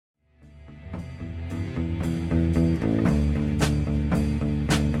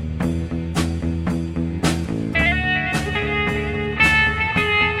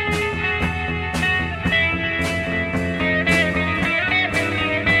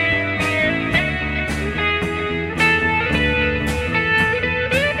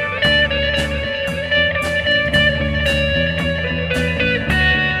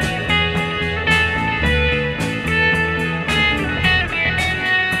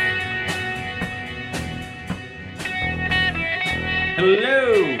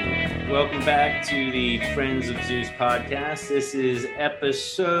Hello, welcome back to the Friends of Zeus podcast. This is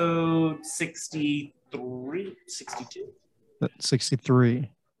episode 63, 62? 63.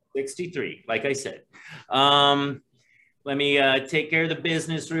 63, like I said. Let me take care of the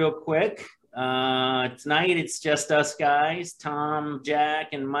business real quick. Tonight, it's just us guys, Tom,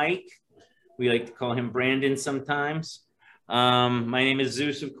 Jack, and Mike. We like to call him Brandon sometimes. My name is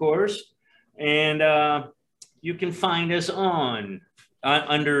Zeus, of course. And you can find us on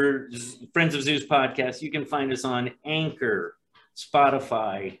under Friends of Zeus podcast. You can find us on Anchor,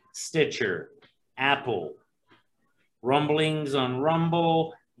 Spotify, Stitcher, Apple, Rumblings on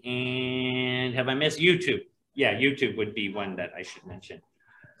Rumble, and have I missed YouTube? Yeah, YouTube would be one that I should mention.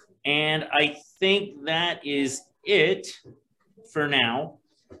 And I think that is it for now.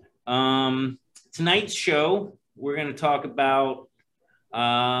 Tonight's show, we're going to talk about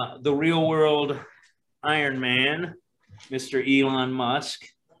the real world Iron Man, Mr. Elon Musk.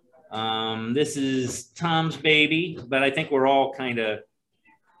 This is Tom's baby, but I think we're all kind of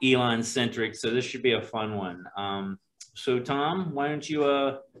Elon-centric, so this should be a fun one. So, Tom, why don't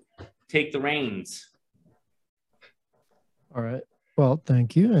you take the reins? All right. Well,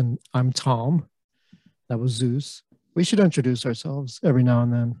 thank you. And I'm Tom. That was Zeus. We should introduce ourselves every now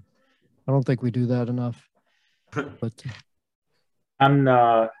and then. I don't think we do that enough. But I'm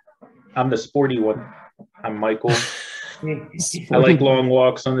the sporty one. I'm Michael. I like long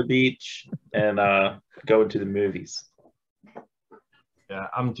walks on the beach and going to the movies. Yeah,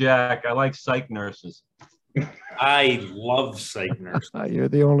 I'm Jack. I like psych nurses. I love psych nurses. You're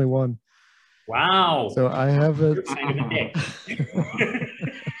the only one. Wow. So I have a... You're kind of a dick.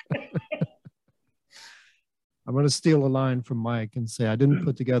 I'm going to steal a line from Mike and say I didn't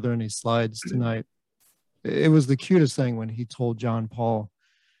put together any slides tonight. It was the cutest thing when he told John Paul.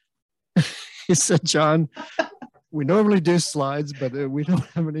 He said, John, we normally do slides, but we don't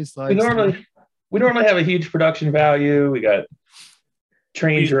have any slides. We normally have a huge production value. We got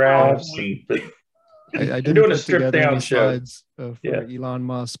trained giraffes. I didn't doing a put stripped together down any show. slides for Elon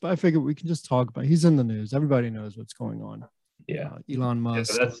Musk, but I figured we can just talk about it. He's in the news. Everybody knows what's going on. Yeah. Elon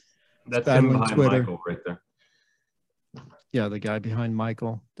Musk. Yeah, that's him behind Twitter. Michael right there. Yeah, the guy behind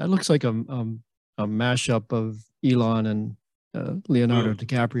Michael. That looks like a mashup of Elon and Leonardo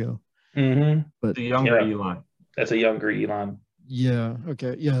DiCaprio. Mm-hmm. But The younger Elon. That's a younger Elon. yeah,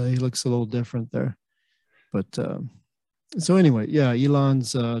 okay. Yeah, he looks a little different there. But so anyway, yeah,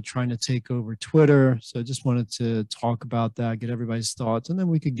 Elon's trying to take over Twitter. So I just wanted to talk about that, get everybody's thoughts, and then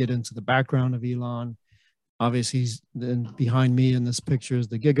we could get into the background of Elon. Obviously, he's behind me in this picture is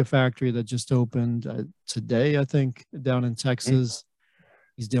the Gigafactory that just opened today, I think, down in Texas.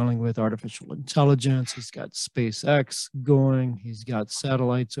 He's dealing with artificial intelligence. He's got SpaceX going. He's got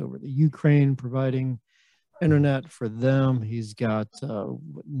satellites over the Ukraine providing internet for them. He's got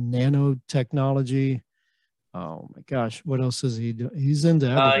nanotechnology. Oh my gosh, what else is he doing? He's into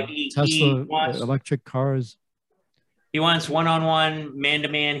everything. Tesla, electric cars. He wants one-on-one,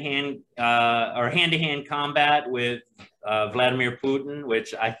 man-to-man, hand-to-hand combat with Vladimir Putin,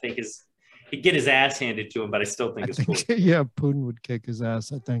 which I think he'd get his ass handed to him, but I still think it's cool. Yeah, Putin would kick his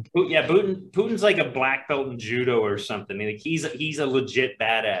ass, I think. Yeah, Putin's like a black belt in judo or something. Like he's a legit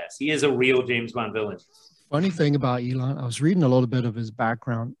badass. He is a real James Bond villain. Funny thing about Elon, I was reading a little bit of his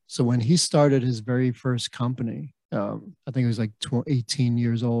background. So when he started his very first company, I think he was like 18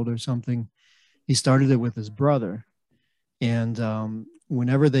 years old or something. He started it with his brother. And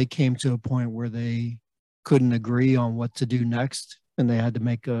whenever they came to a point where they couldn't agree on what to do next and they had to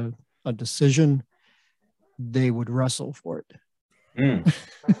make a decision, they would wrestle for it. It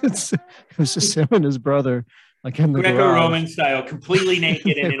was just him and his brother, like in the Greco-Roman style, completely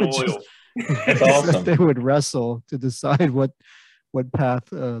naked and in oil. That's awesome. They would wrestle to decide what path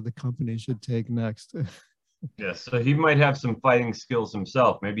the company should take next. Yeah, so he might have some fighting skills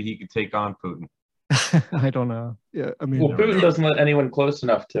himself. Maybe he could take on Putin. I don't know. Yeah, I mean, Well, Putin doesn't let anyone close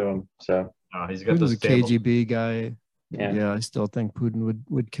enough to him. So He's got Putin's the a KGB guy. yeah. I still think Putin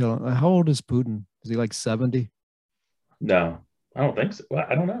would kill him. How old is Putin? Is he like 70? No, I don't think so. Well,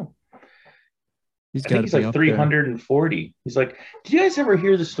 I don't know. I Gotta think he's be like up 340. He's like, did you guys ever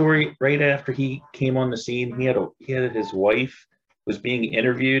hear the story right after he came on the scene? He had his wife was being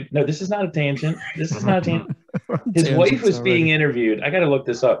interviewed. No, this is not a tangent. This is not a tangent. His wife was being interviewed. I got to look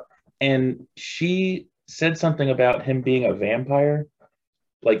this up. And she said something about him being a vampire,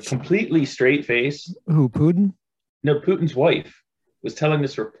 like completely straight face. Who, Putin? No, Putin's wife was telling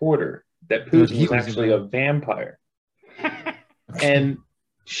this reporter that Putin was actually a vampire. And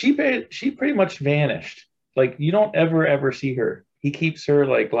she pretty much vanished. Like, you don't ever see her. He keeps her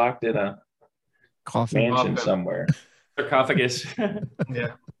like locked in a coffee mansion somewhere. sarcophagus.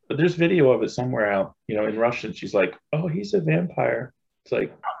 Yeah. But there's video of it somewhere out, in Russian. She's like, "Oh, he's a vampire." It's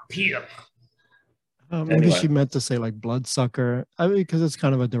like, Peter. Maybe Anyway. she meant to say like bloodsucker. I mean, because it's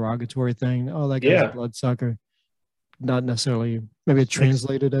kind of a derogatory thing. Oh, that guy's Yeah. a bloodsucker. Not necessarily. Maybe it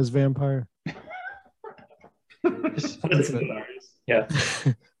translated as vampire. yeah.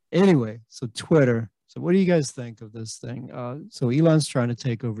 Anyway, so Twitter. So what do you guys think of this thing? So Elon's trying to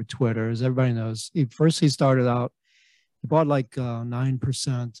take over Twitter. As everybody knows, he started out, he bought like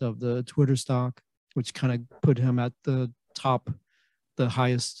 9% of the Twitter stock, which kind of put him at the top, the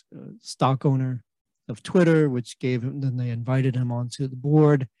highest stock owner of Twitter, which gave him, then they invited him onto the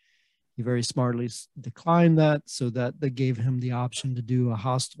board. He very smartly declined that, so that they gave him the option to do a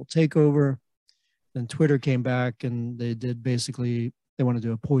hostile takeover. Then Twitter came back and they did basically, they want to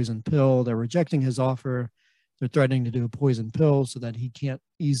do a poison pill. They're rejecting his offer. They're threatening to do a poison pill so that he can't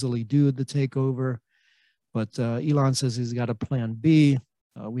easily do the takeover. But Elon says he's got a plan B.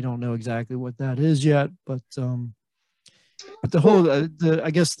 We don't know exactly what that is yet, but the whole, I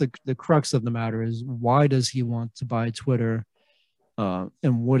guess the crux of the matter is, why does he want to buy Twitter? And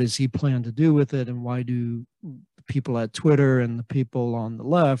what does he plan to do with it? And why do people at Twitter and the people on the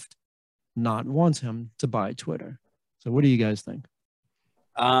left not want him to buy Twitter? So what do you guys think?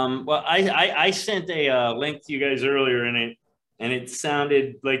 Well, I sent a link to you guys earlier, and it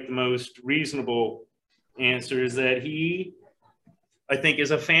sounded like the most reasonable answer is that he, I think,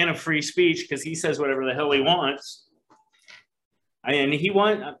 is a fan of free speech because he says whatever the hell he wants. And he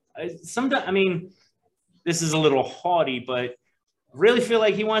sometimes, I mean, this is a little haughty, but really feel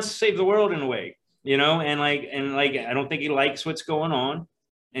like he wants to save the world in a way, and I don't think he likes what's going on,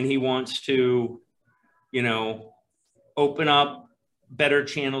 and he wants to, open up better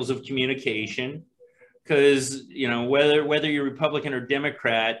channels of communication, because, whether you're Republican or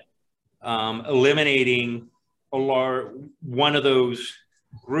Democrat, eliminating one of those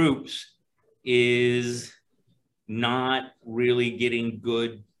groups is not really getting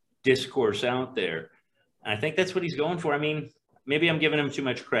good discourse out there. And I think that's what he's going for. I mean, maybe I'm giving him too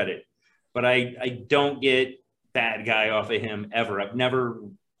much credit, but I don't get bad guy off of him ever. I've never,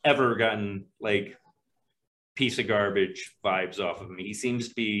 ever gotten like piece of garbage vibes off of him. He seems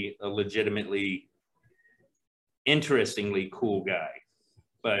to be a legitimately, interestingly cool guy,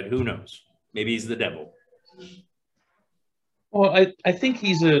 but who knows? Maybe he's the devil. Well, I think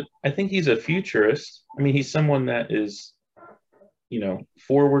he's a futurist. I mean, he's someone that is,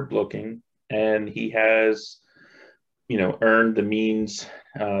 forward looking, and he has, earned the means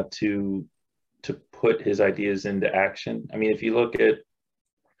to put his ideas into action. I mean, if you look at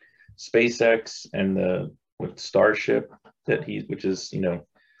SpaceX and the Starship which is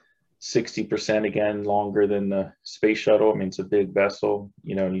 60% again longer than the space shuttle. I mean, it's a big vessel,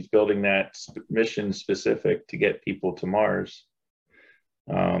 and he's building that mission specific to get people to Mars.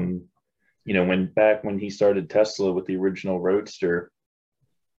 When he started Tesla with the original Roadster,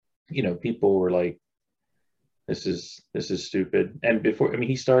 people were like, this is stupid. And before, I mean,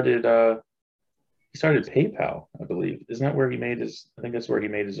 he started PayPal, I believe. Isn't that where he made I think that's where he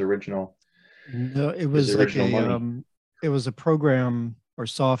made his original. No, it was like money. It was a program or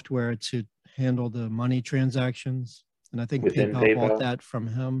software to handle the money transactions, and I think PayPal bought that from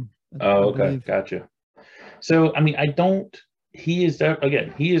him. Oh, okay, gotcha. So, I mean, he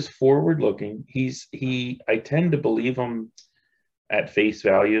is forward looking. I tend to believe him at face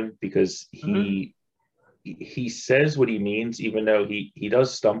value because he says what he means, even though he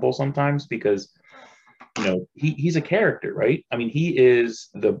does stumble sometimes because, he's a character, right? I mean, he's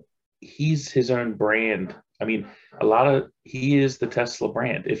his own brand. I mean, he is the Tesla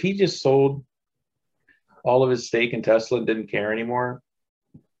brand. If he just sold all of his stake in Tesla and didn't care anymore,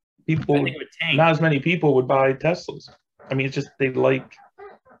 not as many people would buy Teslas. I mean, it's just they like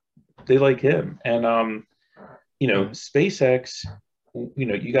him. And SpaceX,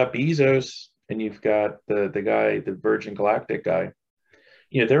 you got Bezos and you've got the guy, the Virgin Galactic guy.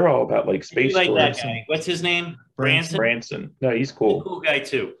 They're all about like space tourism. That guy. What's his name? Branson. No, he's cool. He's a cool guy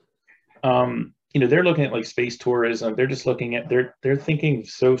too. They're looking at like space tourism. They're just looking at they're thinking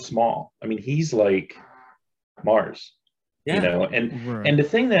so small. I mean, he's like Mars. Yeah. And the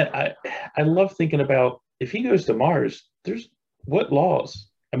thing that I love thinking about, if he goes to Mars, there's what laws?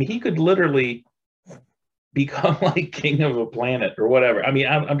 I mean, he could literally become like king of a planet or whatever. I mean,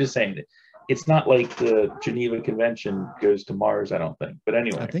 I'm just saying that it's not like the Geneva Convention goes to Mars, I don't think. But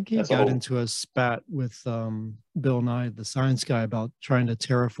anyway, I think he got into a spat with Bill Nye, the science guy, about trying to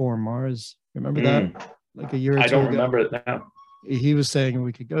terraform Mars. Remember that? Like a year or two ago? I don't remember it now. He was saying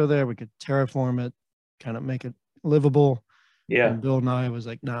we could go there, we could terraform it, kind of make it livable. Yeah. And Bill Nye was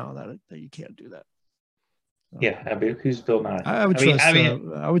like, no, that you can't do that. Yeah, I mean, who's Bill Nye? I would trust.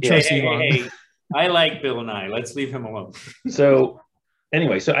 I would yeah. trust Hey, Elon. hey, I like Bill Nye. Let's leave him alone. So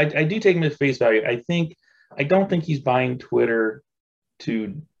anyway, so I do take him at face value. I don't think he's buying Twitter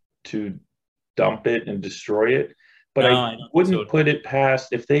to dump it and destroy it, but No, I wouldn't put it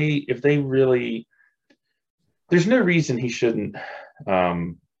past if they really. There's no reason he shouldn't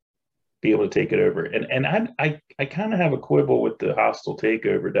be able to take it over. And I kind of have a quibble with the hostile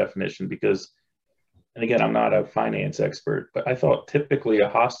takeover definition because, and again, I'm not a finance expert, but I thought typically a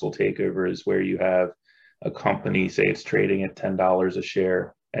hostile takeover is where you have a company, say it's trading at $10 a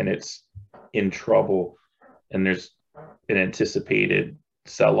share and it's in trouble and there's an anticipated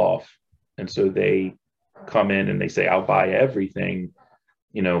sell-off. And so they come in and they say, I'll buy everything,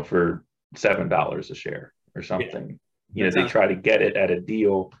 for $7 a share or something. Yeah. They try to get it at a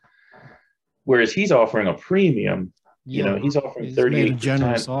deal. Whereas he's offering a premium, he's offering 38%.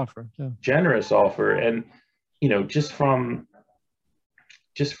 Generous offer. Yeah. Generous offer. And, just from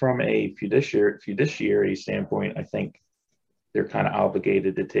a fiduciary standpoint, I think they're kind of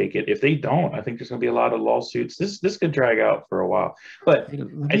obligated to take it. If they don't, I think there's going to be a lot of lawsuits. This could drag out for a while. But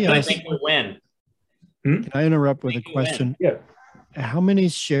I think we'll win. Can I interrupt with a question? Yeah. How many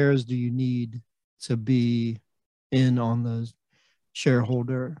shares do you need to be in on the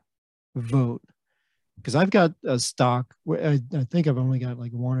shareholder vote? Because I've got a stock where I think I've only got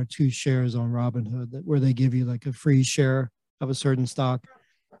like 1 or 2 shares on Robinhood where they give you like a free share of a certain stock.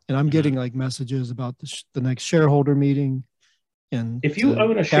 And I'm getting like messages about the next shareholder meeting. And if you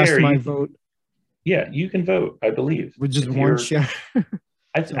own a share, my vote. Yeah, you can vote, I believe. With just one share.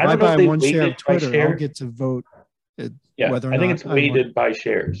 If I buy 1 share of Twitter, I'll get to vote. Whether or I think not it's weighted by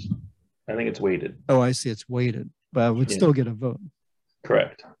shares. I think it's weighted. Oh, I see. It's weighted, but I would still get a vote.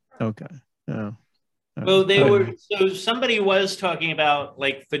 Correct. Okay. Yeah. Well, so somebody was talking about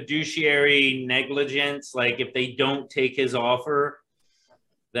like fiduciary negligence, like if they don't take his offer,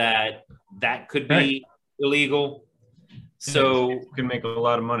 that could be illegal. So you can make a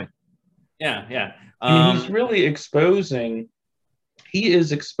lot of money. Yeah. I mean, he's really exposing,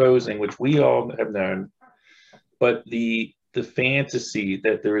 which we all have known, but the fantasy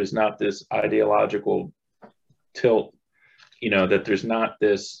that there is not this ideological tilt, that there's not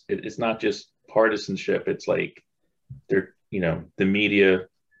this, it's not just partisanship. It's like they're, the media,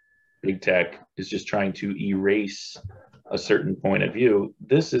 big tech is just trying to erase a certain point of view.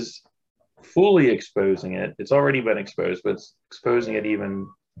 This is fully exposing it. It's already been exposed, but it's exposing it even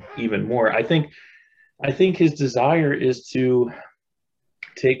more. I think his desire is to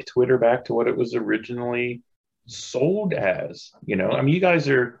take Twitter back to what it was originally sold as. I mean, you guys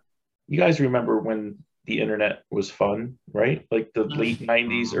remember when the internet was fun, right? Like the late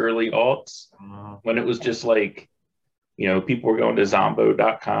 90s, early aughts, when it was just like, people were going to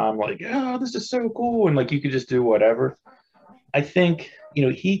zombo.com like, oh, this is so cool. And like, you could just do whatever. I think,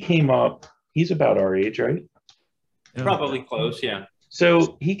 he came up, he's about our age, right? Probably close. Yeah.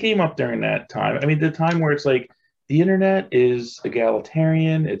 So he came up during that time. I mean, the time where it's like the internet is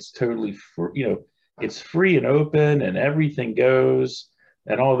egalitarian. It's totally, it's free and open and everything goes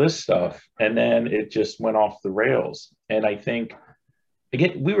and all this stuff. And then it just went off the rails. And I think,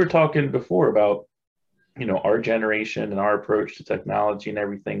 again, we were talking before about, our generation and our approach to technology and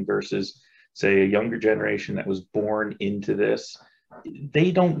everything versus, say, a younger generation that was born into this.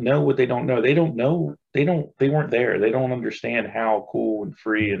 They don't know what they don't know. They weren't there. They don't understand how cool and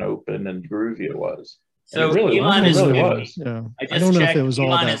free and open and groovy it was. So really, Elon is really 50. was. Yeah. I don't know if it was all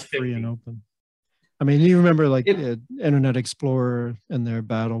that free and open. I mean, you remember like Internet Explorer and their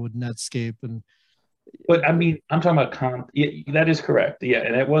battle with Netscape but I mean, I'm talking about that is correct. Yeah,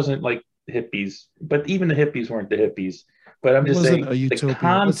 and it wasn't like hippies, but even the hippies weren't the hippies. But I'm just saying, a utopia. The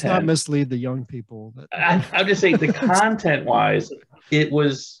content, let's not mislead the young people. I'm just saying, the content-wise, it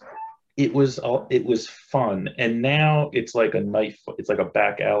was fun, and now it's like a knife. It's like a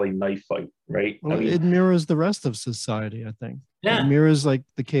back alley knife fight, right? Well, it mirrors the rest of society, I think. Yeah, it mirrors like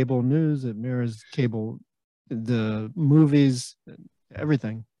the cable news. It mirrors the movies,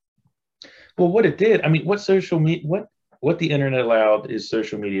 everything. Well, what it did, I mean, what the internet allowed is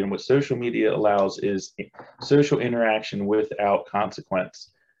social media, and what social media allows is social interaction without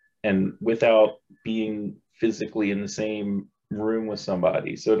consequence and without being physically in the same room with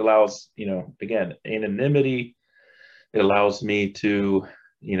somebody. So it allows, again, anonymity. It allows me to,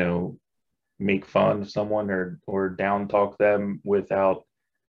 make fun of someone or down talk them without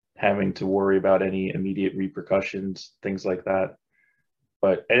having to worry about any immediate repercussions, things like that.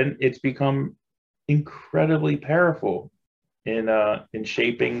 And it's become incredibly powerful in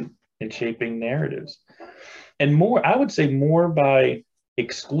shaping narratives, and more, I would say, more by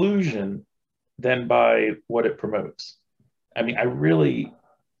exclusion than by what it promotes. I mean, I really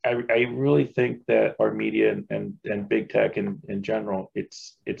think that our media and big tech in general,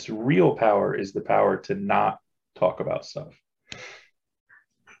 its real power is the power to not talk about stuff.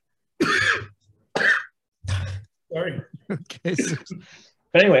 Sorry. Okay.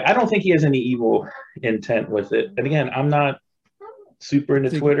 But anyway, I don't think he has any evil intent with it. And again, I'm not super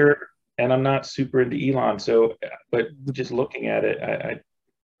into Twitter and I'm not super into Elon. So, but just looking at it,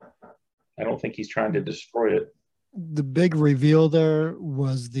 I don't think he's trying to destroy it. The big reveal there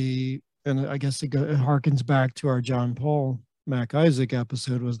was and I guess it harkens back to our John Paul Mac Isaac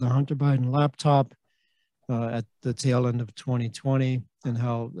episode, was the Hunter Biden laptop at the tail end of 2020, and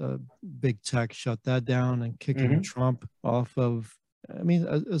how big tech shut that down and kicking Trump off of, I mean,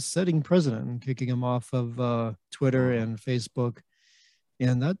 a sitting president, and kicking him off of Twitter and Facebook.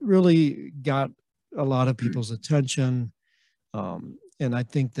 And that really got a lot of people's attention. And I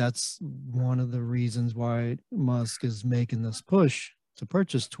think that's one of the reasons why Musk is making this push to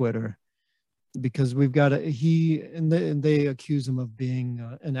purchase Twitter, because we've got they accuse him of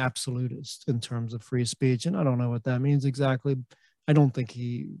being an absolutist in terms of free speech. And I don't know what that means exactly. I don't think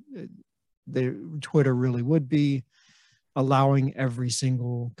Twitter really would be allowing every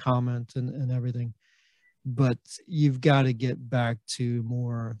single comment and everything. But you've got to get back to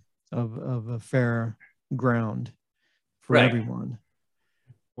more of a fair ground for everyone.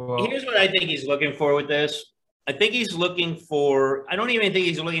 Well, here's what I think he's looking for with this. I think he's looking for, I don't even think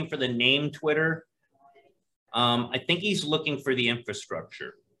he's looking for the name Twitter. I think he's looking for the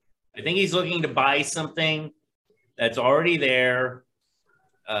infrastructure. I think he's looking to buy something that's already there,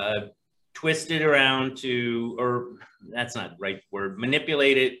 twist it around to, or that's not the right word,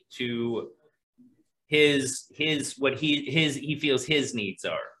 manipulate it to what he feels his needs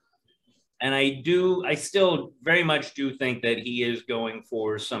are. And I still very much do think that he is going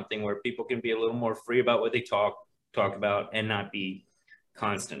for something where people can be a little more free about what they talk about and not be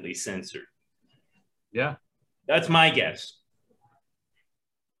constantly censored. Yeah. That's my guess.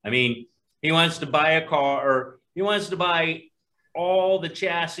 I mean, he wants to buy a car, or he wants to buy all the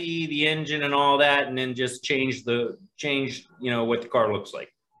chassis, the engine and all that, and then just change what the car looks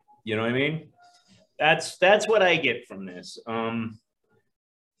like. You know what I mean? That's what I get from this.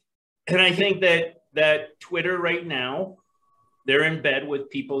 And I think that Twitter right now, they're in bed with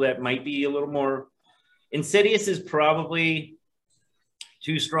people that might be a little more insidious, is probably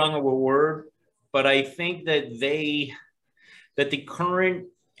too strong of a word, but I think that the current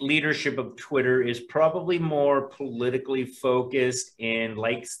leadership of Twitter is probably more politically focused and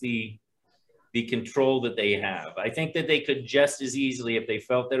likes the control that they have. I think that they could just as easily, if they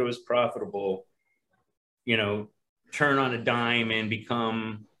felt that it was profitable, turn on a dime and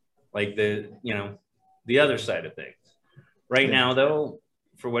become like the other side of things. Right now, though,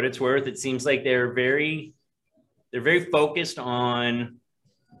 for what it's worth, it seems like they're very focused on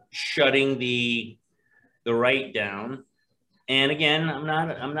shutting the right down. And again, I'm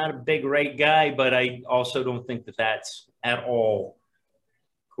not a big right guy, but I also don't think that that's at all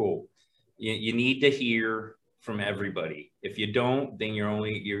cool. You need to hear from everybody. If you don't, then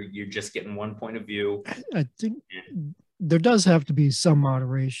you're just getting one point of view. I think there does have to be some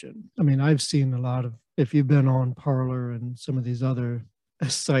moderation. I mean, I've seen a lot of, if you've been on Parler and some of these other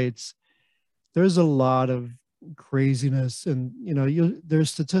sites, there's a lot of craziness. And,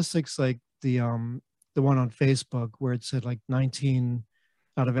 there's statistics like the one on Facebook where it said like 19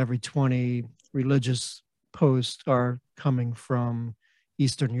 out of every 20 religious posts are coming from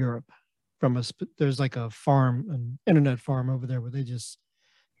Eastern Europe. There's like a farm, an internet farm over there where they just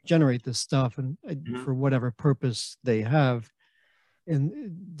generate this stuff and for whatever purpose they have. And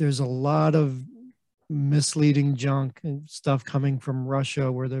there's a lot of misleading junk and stuff coming from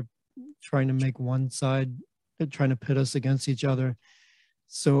Russia where they're trying to make one side, they're trying to pit us against each other.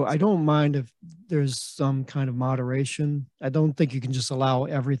 So I don't mind if there's some kind of moderation. I don't think you can just allow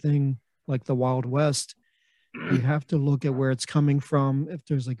everything like the Wild West. You have to look at where it's coming from. If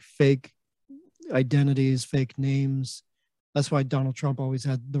there's like fake identities, fake names. That's why Donald Trump always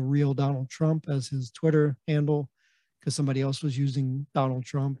had the real Donald Trump as his Twitter handle, because somebody else was using Donald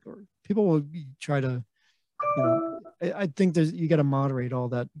Trump, or people will try to, I think you got to moderate all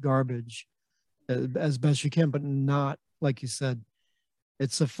that garbage as best you can, but not, like you said,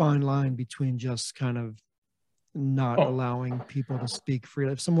 it's a fine line between just kind of not allowing people to speak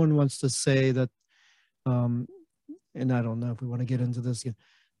freely. If someone wants to say that, and I don't know if we want to get into this again,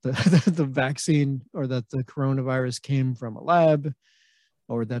 the vaccine or that the coronavirus came from a lab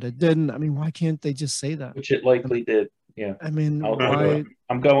or that it didn't. I mean, why can't they just say that? Which it likely did. Yeah. I mean,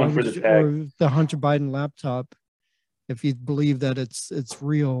 I'm going for the tag. Or the Hunter Biden laptop, if you believe that it's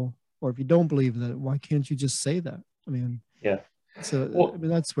real, Or if you don't believe that, why can't you just say that? I mean, Yeah. so Well, I mean,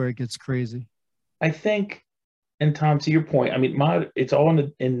 that's where it gets crazy. I think, and Tom, to your point, I mean, it's all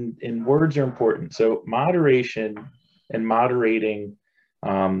in words are important. So moderation and moderating,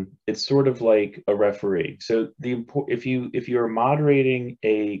 it's sort of like a referee. So if you're moderating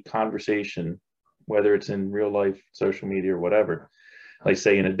a conversation, whether it's in real life, social media, or whatever, like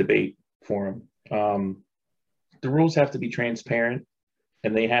say in a debate forum, the rules have to be transparent,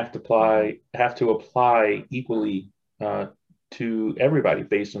 and they have to apply equally to everybody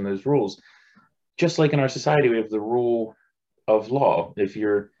based on those rules. Just like in our society, we have the rule of law. If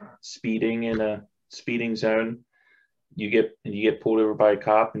you're speeding in a speeding zone, you get pulled over by a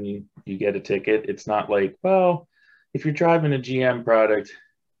cop and you get a ticket. It's not like, well, if you're driving a GM product,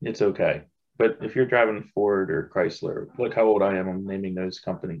 it's okay. But if you're driving a Ford or Chrysler, look how old I am, I'm naming those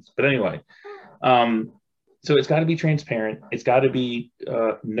companies. But anyway, so it's got to be transparent. It's got to be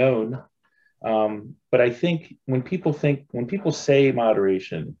known. But I think when people say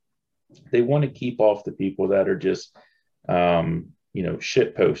moderation, they want to keep off the people that are just,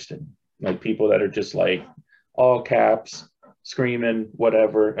 shit posting, like people that are just like all caps, screaming,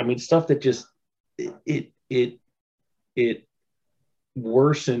 whatever. I mean, stuff that just it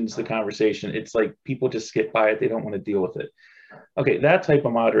worsens the conversation. It's like people just skip by it. They don't want to deal with it. Okay, that type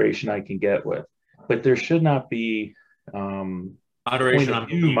of moderation I can get with, but there should not be Moderation on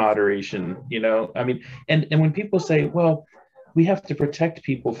belief. moderation. I mean, and when people say, well, we have to protect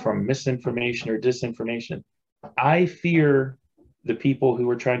people from misinformation or disinformation, I fear the people who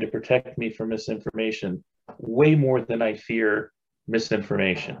are trying to protect me from misinformation way more than I fear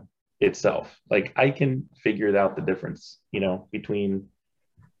misinformation itself. Like I can figure out the difference, between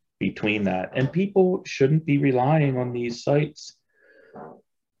that. And people shouldn't be relying on these sites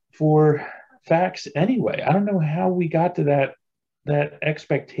for facts anyway. I don't know how we got to that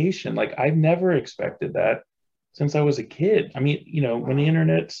expectation. Like I've never expected that since I was a kid. I mean, when the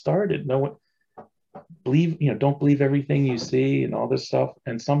internet started, no one don't believe everything you see and all this stuff.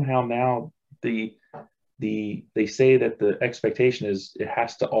 And somehow now they say that the expectation is it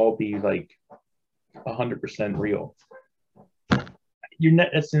has to all be like 100% real.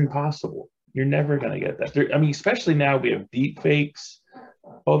 It's impossible. You're never going to get that. I mean, especially now we have deep fakes,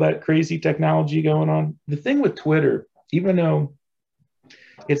 all that crazy technology going on. The thing with Twitter, even though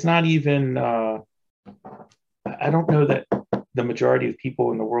it's not even, I don't know that the majority of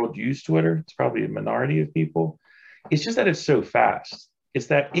people in the world use Twitter. It's probably a minority of people. It's just that it's so fast. It's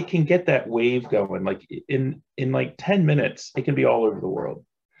that it can get that wave going. Like in like 10 minutes, it can be all over the world.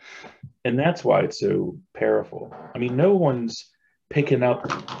 And that's why it's so powerful. I mean, no one's picking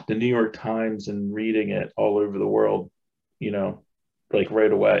up the New York Times and reading it all over the world, like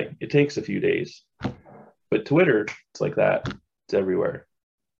right away. It takes a few days. But Twitter, it's like that. It's everywhere.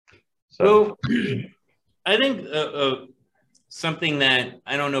 So I think something that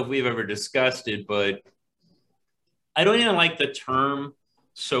I don't know if we've ever discussed it, but I don't even like the term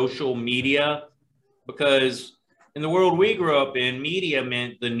social media, because in the world we grew up in, media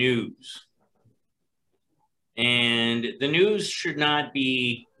meant the news. And the news should not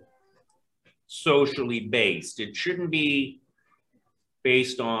be socially based. It shouldn't be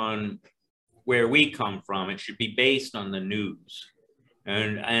based on where we come from. It should be based on the news.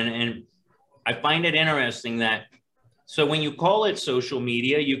 And I find it interesting that, so when you call it social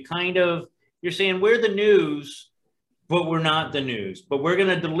media, you're saying we're the news, but we're not the news. But we're going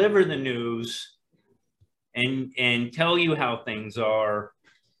to deliver the news and tell you how things are,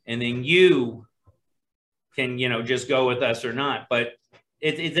 and then you can, just go with us or not. But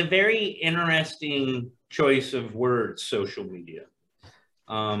it's a very interesting choice of words, social media.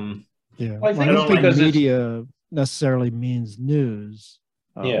 Yeah, well, I think I don't think because media necessarily means news.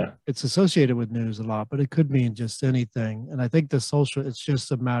 Yeah, it's associated with news a lot, but it could mean just anything. And I think the social, it's just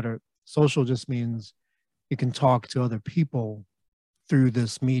a matter. Social just means you can talk to other people through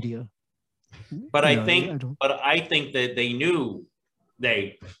this media. But I think that they knew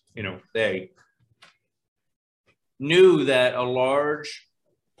that a large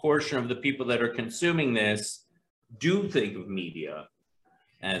portion of the people that are consuming this do think of media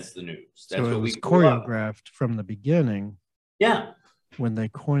as the news. That's so it what was we choreographed from the beginning. Yeah. When they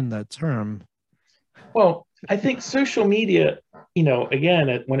coined that term. Well, I think social media,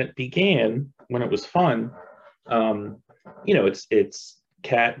 again, when it began, when it was fun, it's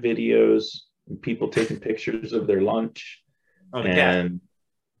cat videos, and people taking pictures of their lunch, and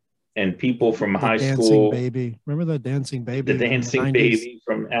people from high school. Baby. Remember that dancing baby? The dancing baby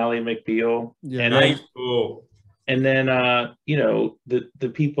from Ally McBeal. Yeah, and nice. And then the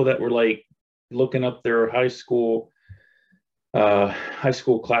people that were like looking up their high school high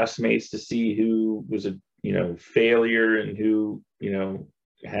school classmates to see who was a failure and who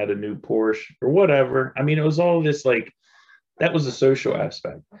had a new Porsche or whatever. I mean, it was all this like, that was the social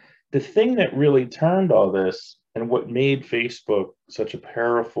aspect. The thing that really turned all this and what made Facebook such a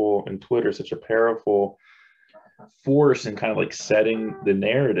powerful, and Twitter such a powerful force in kind of like setting the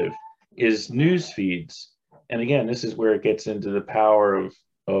narrative, is news feeds. And again, this is where it gets into the power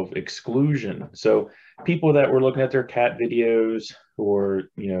of exclusion. So people that were looking at their cat videos, or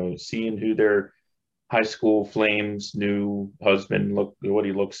seeing who their high school flames new husband what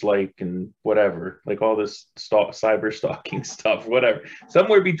he looks like, and whatever, like all this cyber stalking stuff, whatever,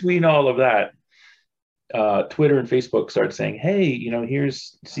 somewhere between all of that, Twitter and Facebook started saying, hey,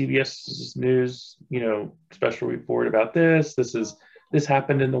 here's CBS News, special report about this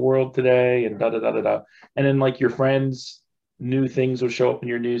happened in the world today, and da da da da da. And then like your friends new things would show up in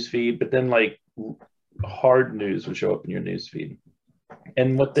your news feed, but then like hard news would show up in your news feed.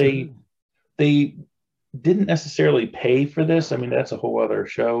 And what they didn't necessarily pay for this. I mean, that's a whole other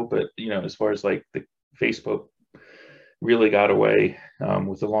show, but as far as like the Facebook really got away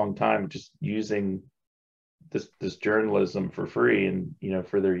with a long time just using this journalism for free, and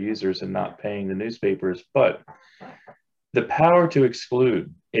for their users, and not paying the newspapers. But the power to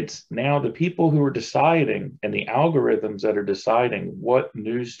exclude, it's now the people who are deciding, and the algorithms that are deciding what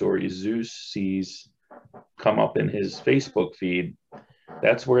news stories Zeus sees come up in his Facebook feed.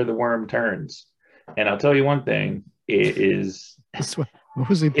 That's where the worm turns. And I'll tell you one thing, it is, what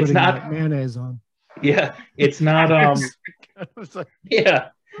was he putting that mayonnaise on? Yeah, it's not yeah,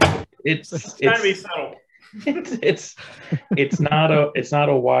 it's gotta be subtle. It's not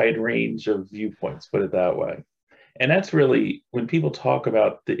a wide range of viewpoints, put it that way. And that's really, when people talk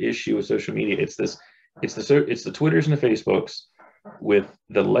about the issue of social media, it's the Twitters and the Facebooks with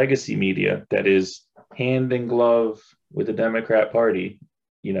the legacy media that is hand in glove with the Democrat Party,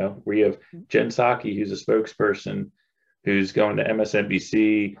 where you have Jen Psaki, who's a spokesperson, who's going to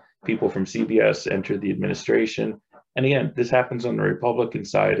MSNBC, people from CBS enter the administration. And again, this happens on the Republican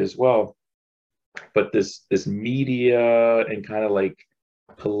side as well. But this media and kind of like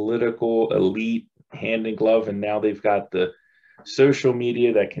political elite hand in glove, and now they've got the social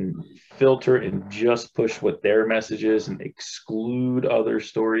media that can filter and just push what their message is and exclude other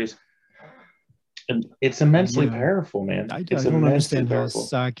stories. And it's immensely powerful, man. I don't understand how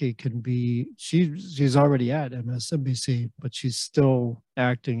Psaki can be. She's already at MSNBC, but she's still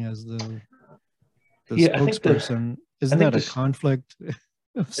acting as the spokesperson. Isn't that a conflict?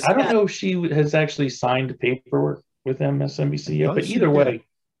 I don't know if she has actually signed paperwork with MSNBC yet, but either way,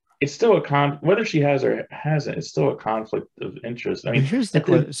 it's still whether she has or hasn't, it's still a conflict of interest. I mean, here's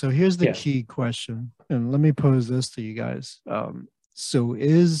the key question, and let me pose this to you guys. So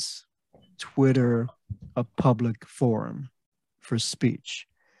is Twitter a public forum for speech?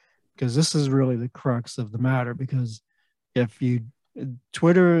 Because this is really the crux of the matter, because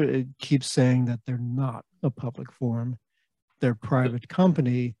Twitter keeps saying that they're not a public forum, they're a private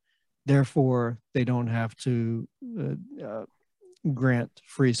company, therefore they don't have to grant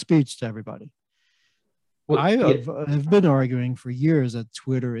free speech to everybody. Well, I have been arguing for years that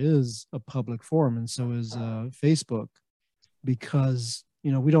Twitter is a public forum, and so is Facebook, because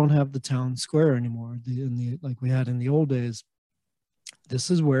we don't have the town square anymore, like we had in the old days.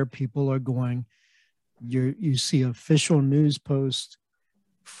 This is where people are going. You see official news posts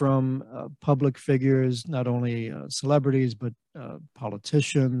from public figures, not only celebrities, but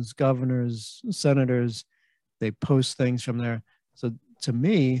politicians, governors, senators. They post things from there. So to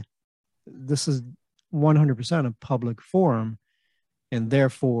me, this is 100% a public forum, and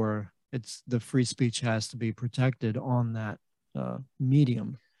therefore the free speech has to be protected on that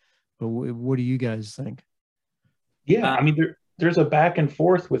medium. But what do you guys think? Yeah, I mean, there's a back and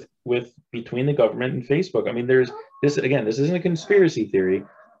forth with between the government and Facebook. I mean, there's this, again, this isn't a conspiracy theory.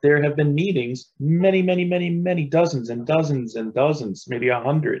 There have been meetings, many dozens and dozens and dozens, maybe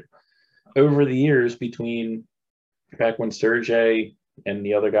 100 over the years, between back when Sergey and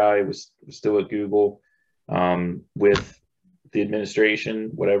the other guy was still at Google, with the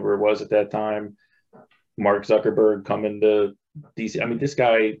administration, whatever it was at that time. Mark Zuckerberg coming to DC. I mean, this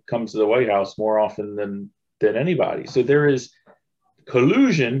guy comes to the White House more often than anybody. So there is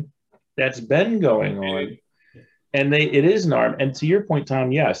collusion that's been going on, and it is an arm. And to your point,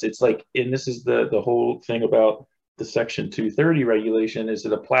 Tom, yes, it's like, and this is the whole thing about the Section 230 regulation. Is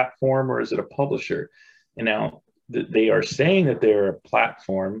it a platform or is it a publisher? And now they are saying that they're a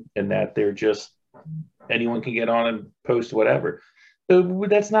platform and that they're just, anyone can get on and post whatever. But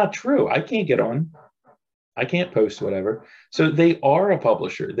that's not true. I can't get on. I can't post whatever. So they are a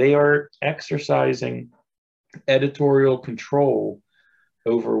publisher. They are exercising editorial control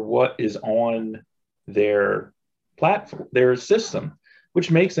over what is on their platform, their system,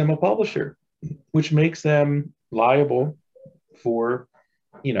 which makes them a publisher, which makes them liable for,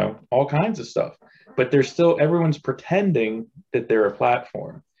 you know, all kinds of stuff. But they're still, everyone's pretending that they're a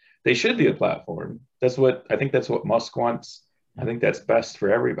platform. They should be a platform. That's what I think, that's what Musk wants. I think that's best for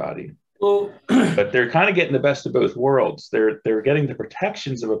everybody. Well, but they're kind of getting the best of both worlds. They're getting the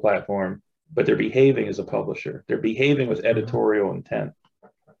protections of a platform, but they're behaving as a publisher. They're behaving with editorial intent.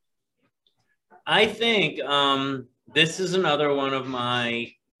 I think this is another one of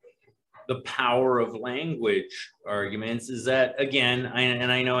the power of language arguments, is that, again,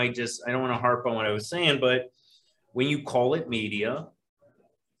 I know I don't want to harp on what I was saying, but when you call it media,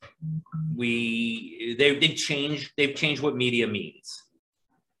 they've changed what media means.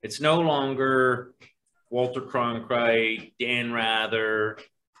 It's no longer Walter Cronkite, Dan Rather,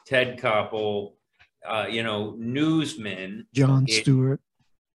 Ted Koppel, newsmen. Jon Stewart.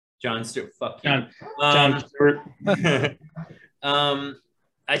 Jon Stewart, fuck you. Jon Stewart.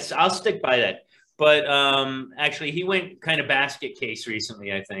 I'll stick by that. But actually, he went kind of basket case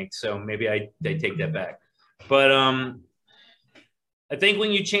recently, I think. So maybe I take that back. But I think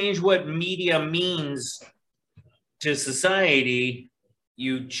when you change what media means to society,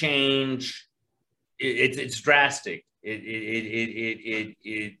 you change. It's drastic. It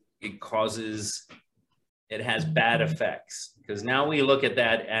causes. It has bad effects, because now we look at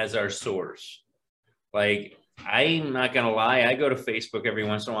that as our source. Like, I'm not gonna lie, I go to Facebook every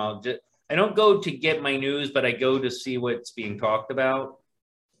once in a while. I don't go to get my news, but I go to see what's being talked about.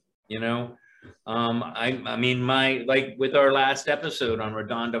 You know, I mean, like with our last episode on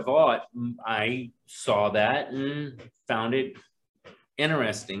Redonda Vaught, I saw that and found it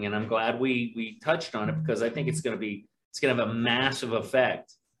interesting, and I'm glad we touched on it, because I think it's gonna have a massive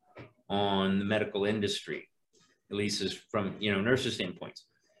effect on the medical industry, at least as from nurses' standpoints.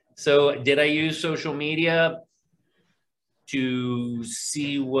 So did I use social media to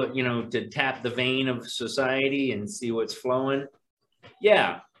see what, to tap the vein of society and see what's flowing?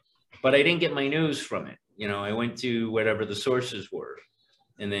 Yeah, but I didn't get my news from it. I went to whatever the sources were,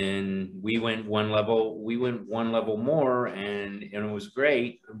 and then we went one level more, and it was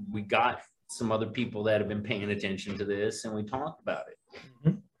great. We got some other people that have been paying attention to this, and we talked about it.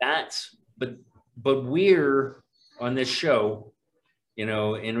 Mm-hmm. But we're on this show,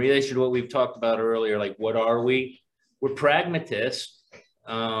 in relation to what we've talked about earlier, like, what are we? We're pragmatists.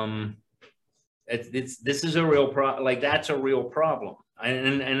 This is a real problem. Like, that's a real problem.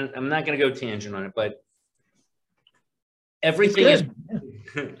 And I'm not going to go tangent on it, but everything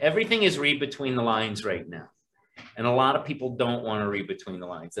is read between the lines right now. And a lot of people don't want to read between the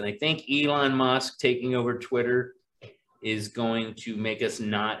lines. And I think Elon Musk taking over Twitter is going to make us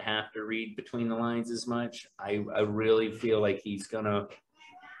not have to read between the lines as much. I really feel like he's going to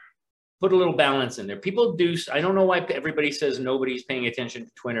put a little balance in there. People do. I don't know why everybody says nobody's paying attention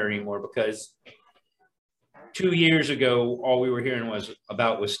to Twitter anymore, because 2 years ago, all we were hearing was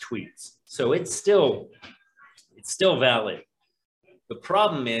tweets. So it's still valid. The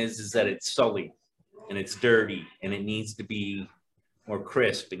problem is that it's sullied and it's dirty, and it needs to be more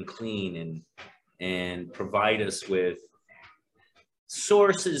crisp and clean and provide us with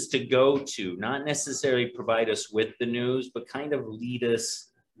sources to go to, not necessarily provide us with the news, but kind of lead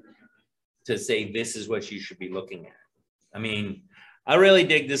us to say, this is what you should be looking at. I mean, I really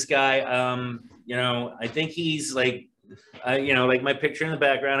dig this guy. I think he's like, like my picture in the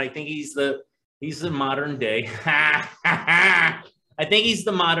background, I think he's the modern day. I think he's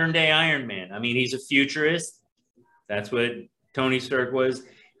the modern day Iron Man. I mean, he's a futurist. That's what Tony Stark was.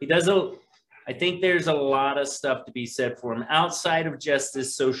 I think there's a lot of stuff to be said for him outside of just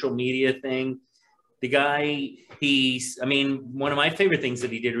this social media thing. The guy, one of my favorite things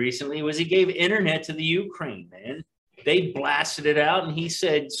that he did recently was he gave internet to the Ukraine, man. They blasted it out, and he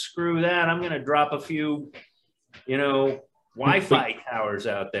said, screw that, I'm going to drop a few, Wi-Fi towers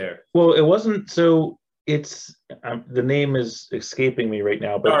out there. Well, it wasn't, so it's, the name is escaping me right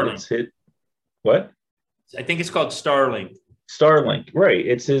now, but Starlink. It's hit, what? I think it's called Starlink. Starlink, right.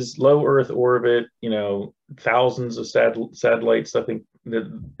 It's his low Earth orbit, thousands of satellites. I think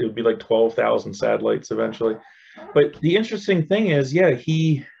that it would be like 12,000 satellites eventually. But the interesting thing is, yeah,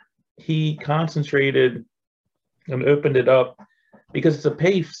 he concentrated and opened it up because it's a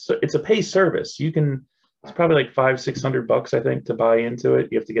pay service. It's probably like $500-600, I think, to buy into it.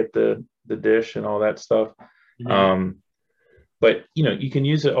 You have to get the dish and all that stuff. Mm-hmm. But you can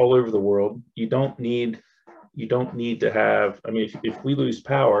use it all over the world. You don't need to have, if we lose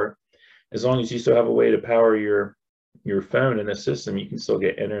power, as long as you still have a way to power your phone in the system, you can still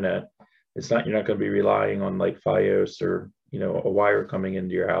get internet. It's not, you're not going to be relying on like FiOS or, you know, a wire coming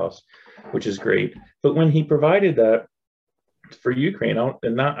into your house, which is great. But when he provided that for Ukraine, no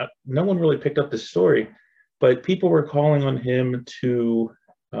one really picked up the story, but people were calling on him to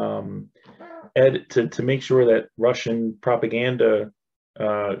to make sure that Russian propaganda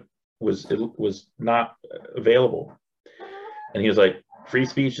was not available. And he was like, free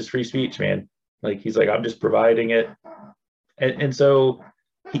speech is free speech, man. Like, he's like, I'm just providing it. And so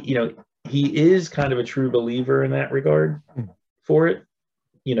he, you know, he is kind of a true believer in that regard for it.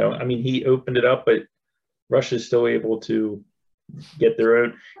 You know, I mean, he opened it up, but Russia's still able to get their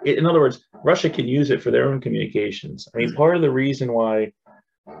own. In other words, Russia can use it for their own communications. I mean, part of the reason why,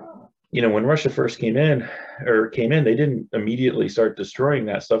 you know, when Russia first came in, they didn't immediately start destroying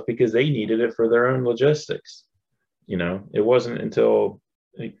that stuff because they needed it for their own logistics. You know, it wasn't until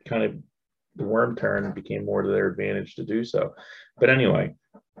it kind of the worm turned and became more to their advantage to do so. But anyway,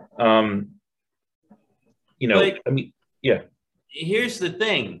 you know, but I mean, yeah. Here's the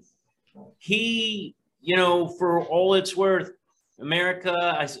thing. He, you know, for all it's worth, America,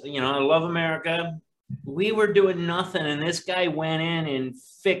 I love America. We were doing nothing, and this guy went in and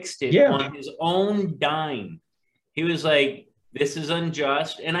fixed it on his own dime. He was like, this is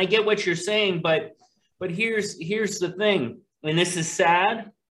unjust. And I get what you're saying, but here's the thing, and this is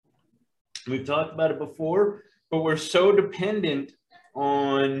sad. We've talked about it before, but we're so dependent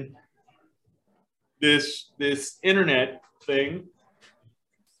on this internet thing,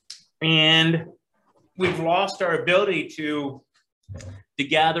 and we've lost our ability to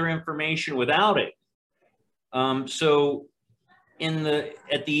gather information without it. So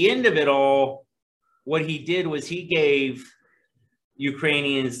at the end of it all, what he did was he gave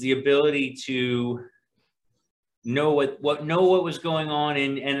Ukrainians the ability to know what was going on,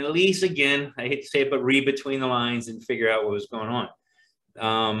 and at least, again, I hate to say it, but read between the lines and figure out what was going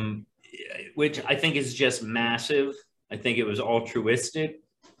on, which I think is just massive. I think it was altruistic.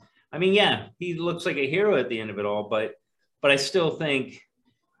 I mean, yeah, he looks like a hero at the end of it all, but I still think,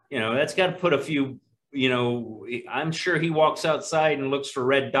 you know, that's got to put a few, you know, I'm sure he walks outside and looks for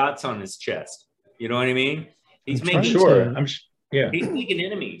red dots on his chest. You know what I mean? He's making he's making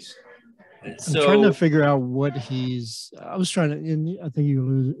enemies. I'm trying to figure out what I was trying to, and I think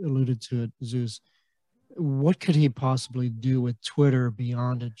you alluded to it, Zeus. What could he possibly do with Twitter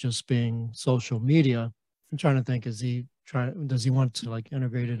beyond it just being social media? I'm trying to think, does he want to like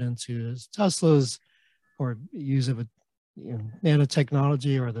integrate it into his Teslas or use it with, you know,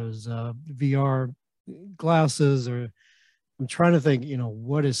 nanotechnology or those VR glasses? Or I'm trying to think, you know,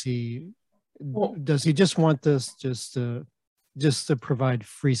 what is he, does he just want this just to provide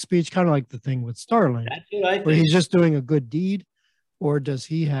free speech, kind of like the thing with Starlink, where he's just doing a good deed? Or does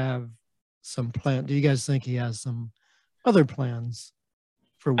he have some plan? Do you guys think he has some other plans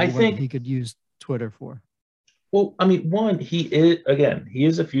for what he could use Twitter for? Well, I mean, one, he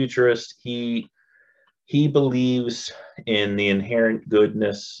is a futurist. He believes in the inherent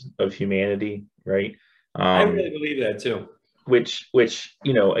goodness of humanity, right? I really believe that too. Which,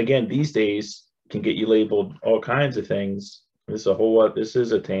 you know, again, these days can get you labeled all kinds of things. This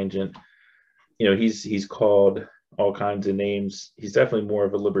is a tangent. You know, he's called all kinds of names. He's definitely more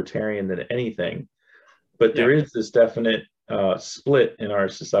of a libertarian than anything. But there is this definite split in our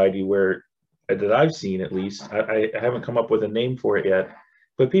society where, that I've seen at least, I haven't come up with a name for it yet,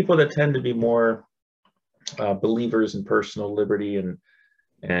 but people that tend to be more believers in personal liberty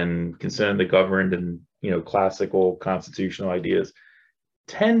and consent of the governed and, you know, classical constitutional ideas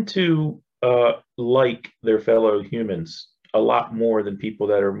tend to like their fellow humans a lot more than people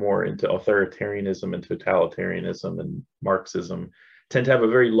that are more into authoritarianism and totalitarianism and Marxism tend to have a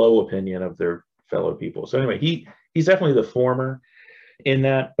very low opinion of their fellow people. So anyway, he's definitely the former in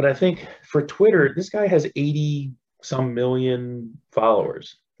that. But I think for Twitter, this guy has 80 some million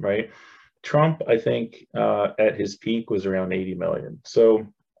followers, right? Trump, I think, at his peak was around 80 million. So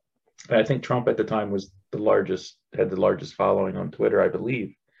I think Trump at the time had the largest following on Twitter, I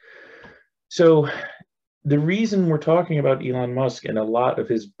believe. So the reason we're talking about Elon Musk and a lot of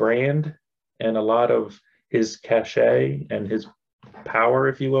his brand and a lot of his cachet and his power,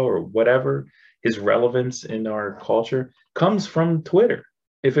 if you will, or whatever, his relevance in our culture comes from Twitter.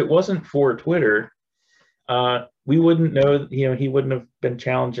 If it wasn't for Twitter, we wouldn't know, you know, he wouldn't have been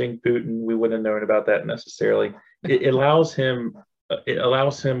challenging Putin. We wouldn't have known about that necessarily. It allows him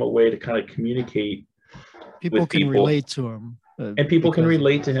a way to kind of communicate. People can relate to him. And people can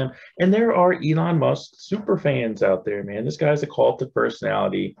relate to him. And there are Elon Musk super fans out there, man. This guy's a cult of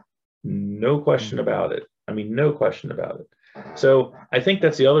personality. No question about it. I mean, no question about it. So I think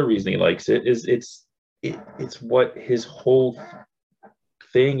that's the other reason he likes it, is it's what his whole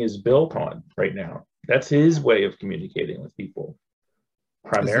thing is built on right now. That's his way of communicating with people,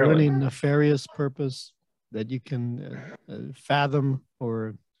 Is there primarily. any nefarious purpose that you can fathom,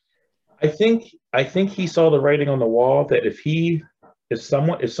 or? I think he saw the writing on the wall that if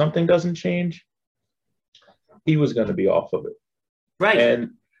something doesn't change, he was going to be off of it. Right.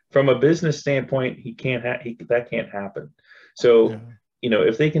 And from a business standpoint, that can't happen. So,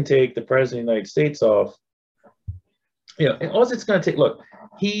 if they can take the president of the United States off, and all it's going to take, look,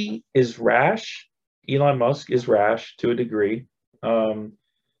 he is rash. Elon Musk is rash to a degree. Like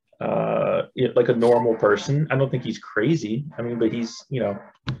a normal person. I don't think he's crazy. I mean, but he's,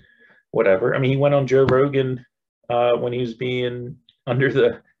 whatever. I mean, he went on Joe Rogan when he was being under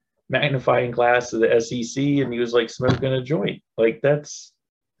the magnifying glass of the SEC, and he was like smoking a joint. Like that's,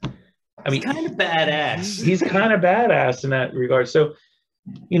 I mean, kind of badass. He's kind of badass in that regard. So,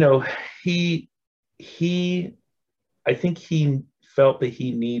 I think he felt that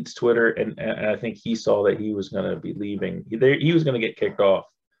he needs Twitter, and I think he saw that he was going to be leaving. He was going to get kicked off.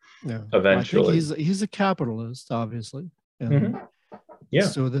 Yeah, eventually. Well, I think he's a capitalist, obviously. And yeah.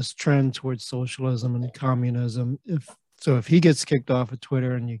 So this trend towards socialism and communism, if he gets kicked off of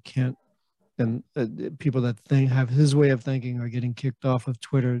Twitter and you can't, then people that have his way of thinking are getting kicked off of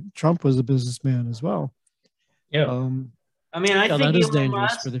Twitter. Trump was a businessman as well. Yeah. I mean, I think that is Elon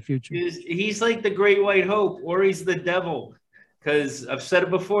dangerous Musk for the future. He's like the great white hope, or he's the devil. Because I've said it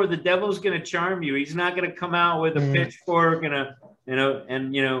before, the devil's going to charm you. He's not going to come out with a pitchfork and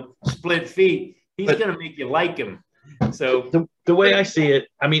split feet. He's going to make you like him. So the way I see it,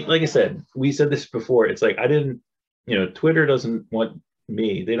 I mean, like I said, we said this before. It's like Twitter doesn't want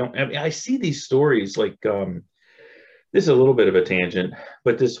me. They don't. I mean, I see these stories like this is a little bit of a tangent,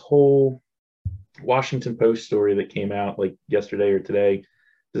 but this whole Washington Post story that came out like yesterday or today,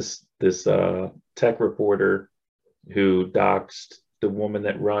 this tech reporter who doxed the woman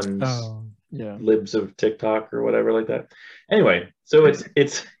that runs libs of TikTok or whatever like that. Anyway, so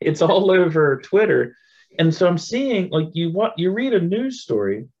it's all over Twitter, and so I'm seeing like you read a news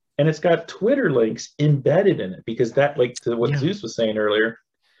story and it's got Twitter links embedded in it, because that, like, to what Zeus was saying earlier,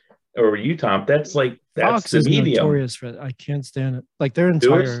 or you, Tom, that's Fox the is medium. Notorious for it. I can't stand it. Like their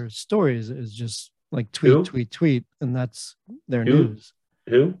entire stories is just like tweet, and that's their news.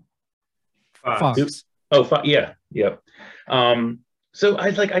 Who? Fox. Yeah. So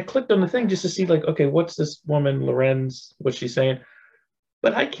I clicked on the thing just to see like, okay, what's this woman Lorenz? What's she saying?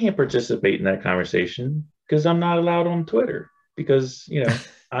 But I can't participate in that conversation because I'm not allowed on Twitter, because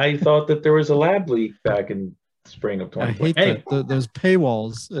I thought that there was a lab leak back in spring of 2020. I hate that there's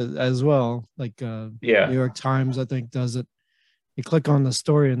paywalls as well. Like New York Times, I think, does it. You click on the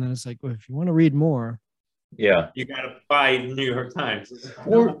story and then it's like, well, if you want to read more, you gotta buy New York Times,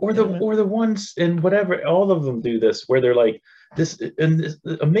 or the ones, and whatever, all of them do this, where they're like this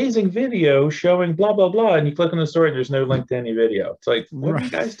amazing video showing blah blah blah, and you click on the story and there's no link to any video. It's like, what are you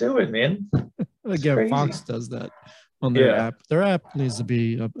guys doing, man? Again, Fox does that on their app. Their app needs to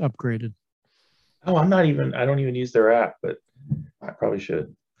be upgraded. Oh, I don't even use their app, but I probably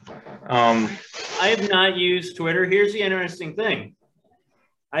should. I have not used Twitter. Here's the interesting thing.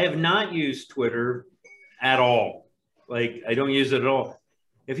 I have not used Twitter at all. Like, I don't use it at all.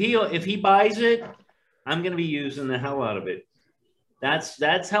 If he buys it, I'm going to be using the hell out of it.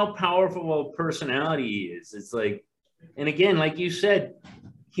 That's how powerful a personality he is. It's like, and again, like you said,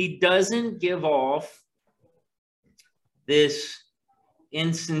 he doesn't give off this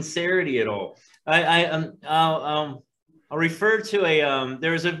insincerity at all. I'll refer to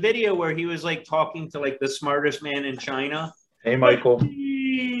there was a video where he was like talking to like the smartest man in China. Hey, Michael.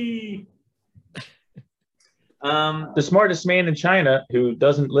 The smartest man in China who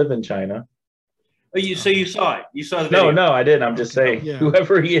doesn't live in China. Oh, so you saw it? You saw the video? No, I didn't. I'm just saying,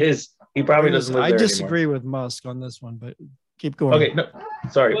 whoever he is, he probably doesn't live there anymore. I disagree with Musk on this one, but keep going. Okay, no,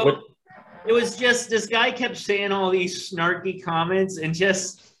 sorry. Well, it was just this guy kept saying all these snarky comments, and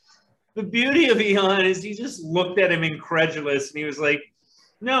just the beauty of Elon is he just looked at him incredulous, and he was like,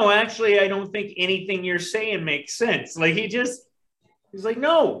 "No, actually, I don't think anything you're saying makes sense." Like he's like,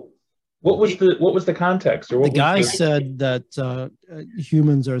 "No." What was the context? Or the guy said that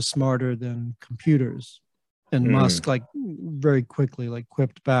humans are smarter than computers, and Musk like very quickly like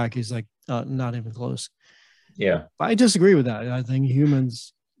quipped back. He's like, not even close. Yeah, I disagree with that. I think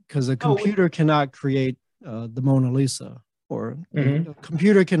humans, because a computer cannot create the Mona Lisa, or a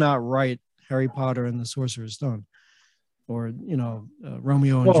computer cannot write Harry Potter and the Sorcerer's Stone, or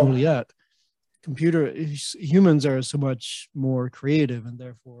Romeo and Juliet. Humans are so much more creative and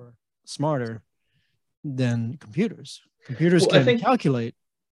therefore smarter than computers. Computers can calculate,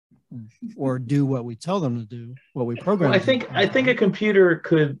 or do what we tell them to do, what we program. Well, I think a computer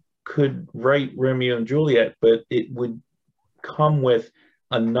could write Romeo and Juliet, but it would come with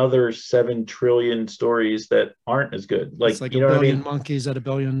another 7 trillion stories that aren't as good. Like, it's like you a know what I billion mean? monkeys at a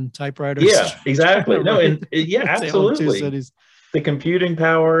billion typewriters. Yeah, exactly. No, and yeah, A Tale of Two absolutely. Cities. The computing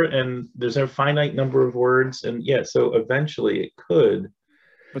power, and there's a finite number of words, and yeah, so eventually it could.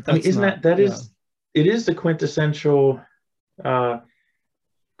 But I mean, isn't not, that is it is the quintessential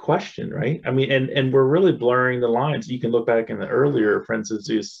question, right? I mean, and we're really blurring the lines. You can look back in the earlier Friends of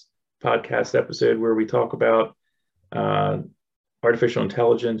Zeus podcast episode where we talk about artificial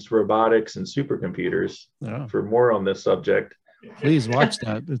intelligence, robotics, and supercomputers for more on this subject. Please watch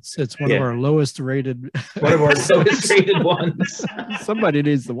that. It's one of our lowest rated. One of our lowest rated ones. Somebody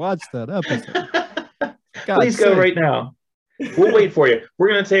needs to watch that episode. Please go right now. We'll wait for you. We're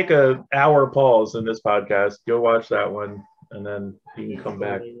going to take an hour pause in this podcast. Go watch that one, and then you can come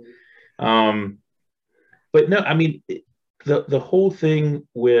back. But no, I mean, the whole thing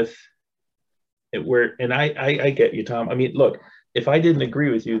with it, where, and I get you, Tom. I mean, look, if I didn't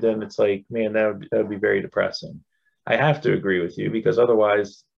agree with you, then it's like, man, that would be very depressing. I have to agree with you because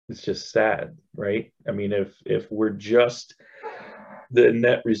otherwise it's just sad, right? I mean, if we're just the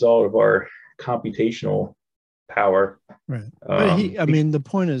net result of our computational power, right? I mean, the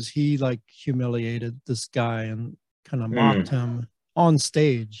point is he like humiliated this guy and kind of mocked him on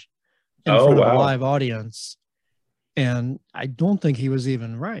stage in front of a live audience, and I don't think he was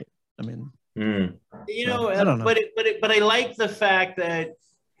even right. I mean, you know, I don't know. But I like the fact that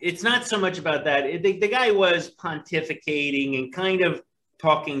it's not so much about that. The guy was pontificating and kind of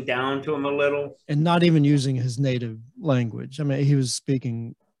talking down to him a little. And not even using his native language. I mean, he was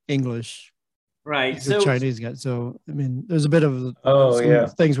speaking English. Right. He's a Chinese guy. So, I mean, there's a bit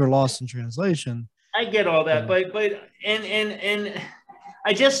of things were lost in translation. I get all that. But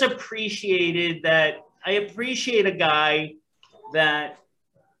I just appreciated that. I appreciate a guy that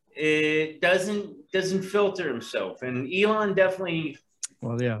doesn't filter himself. And Elon definitely...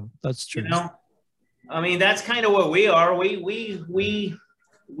 Well, yeah, that's true. You know, I mean, that's kind of what we are. We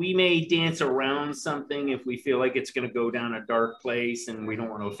may dance around something if we feel like it's going to go down a dark place and we don't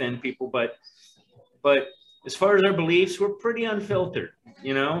want to offend people. But as far as our beliefs, we're pretty unfiltered.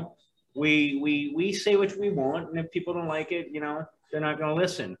 You know, we say what we want, and if people don't like it, you know, they're not going to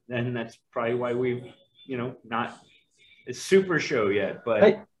listen. And that's probably why we've, you know, not a super show yet. But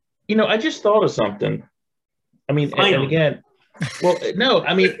I just thought of something. I mean, and again. Well, no,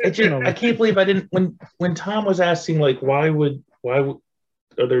 I mean, I can't believe I didn't. When Tom was asking, like, why would are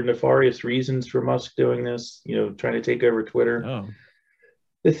there nefarious reasons for Musk doing this? You know, trying to take over Twitter. Oh.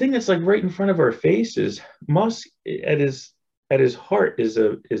 The thing that's like right in front of our faces, Musk at his heart is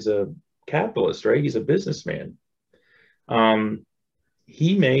a capitalist, right? He's a businessman.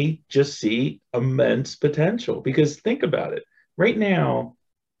 He may just see immense potential because think about it. Right now,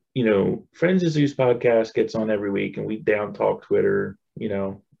 you know, Friends of Zeus podcast gets on every week and we down talk Twitter, you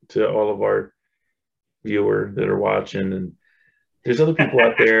know, to all of our viewers that are watching. And there's other people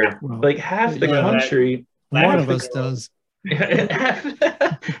out there, like half the country. One of us does. Half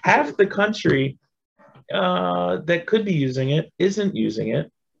the country that could be using it isn't using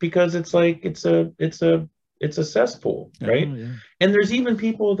it because it's like it's a cesspool, right? Oh, yeah. And there's even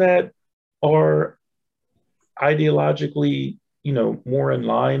people that are ideologically, you know, more in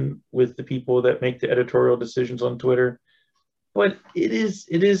line with the people that make the editorial decisions on Twitter. But it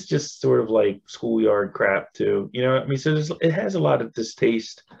is just sort of like schoolyard crap too. You know, I mean, so it has a lot of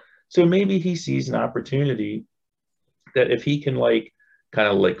distaste. So maybe he sees an opportunity that if he can like kind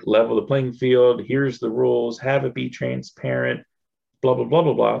of like level the playing field, here's the rules, have it be transparent, blah, blah, blah,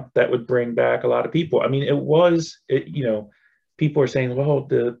 blah, blah, that would bring back a lot of people. I mean, you know, people are saying, well,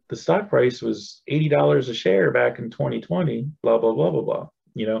 the stock price was $80 a share back in 2020, blah, blah, blah, blah, blah.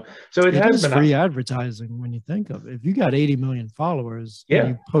 You know, so it has been free advertising when you think of it. If you got 80 million followers, and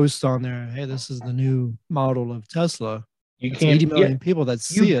you post on there, hey, this is the new model of Tesla. You can't 80 million people that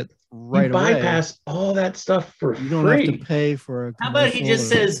see it right away. Bypass all that stuff for free. You don't have to pay for a. How about he just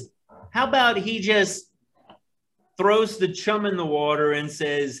says? How about he just throws the chum in the water and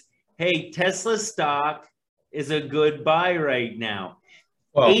says, "Hey, Tesla stock is a good buy right now."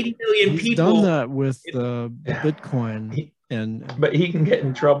 Well, 80 million he's people done that with Bitcoin. But he can get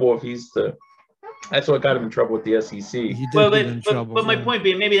in trouble if he's that's what got him in trouble with the SEC. He did get in trouble. But my point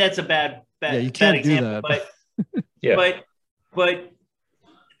being, maybe that's a bad you can't bad example. Do that. But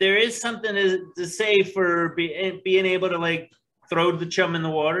there is something to say for being able to like throw the chum in the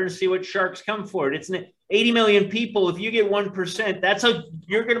water and see what sharks come for it. It's 80 million people. If you get 1%,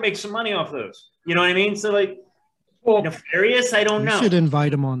 you're going to make some money off those. You know what I mean? So like, Well, Nefarious? I don't We know. should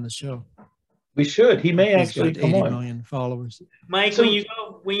invite him on the show. we should. He may He's actually got come 80 on. million followers. Mike, So-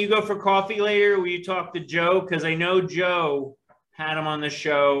 when you go for coffee later, will you talk to Joe? Because I know Joe had him on the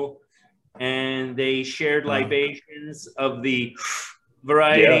show, and they shared libations of the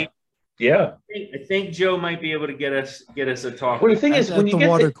variety. Yeah. I think Joe might be able to get us a talk. Well, the thing is, At when you the get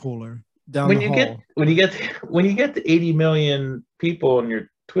water cooler down when the you hall. when you get to 80 million people on your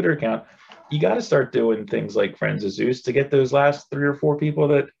Twitter account, you got to start doing things like Friends of Zeus to get those last 3 or 4 people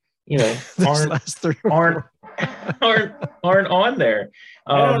that Those last 3 or 4. aren't on there.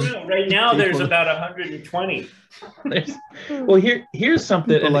 I don't know. Right now, there's people- about 120. Well, here's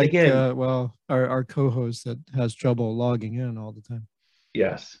something. People And like again, our co-host that has trouble logging in all the time.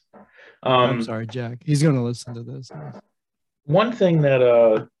 yes. I'm sorry, Jack. He's going to listen to this. One thing that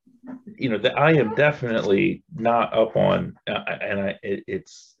that I am definitely not up on,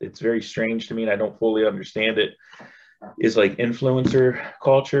 it's very strange to me, and I don't fully understand it, is like influencer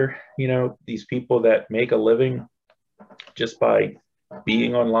culture. These people that make a living just by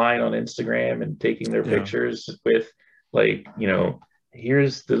being online on Instagram and taking their pictures with, like,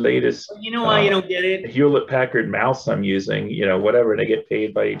 here's the latest. You know why you don't get it? Hewlett Packard mouse I'm using, whatever, they get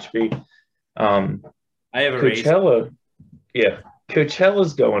paid by HP. I have a Coachella,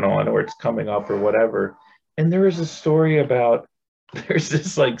 Coachella's going on, or it's coming up or whatever. And there is a story about there's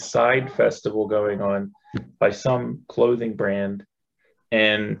this like side festival going on by some clothing brand,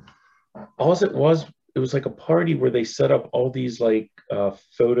 and it was like a party where they set up all these like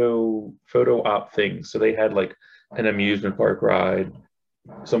photo op things. So they had like an amusement park ride,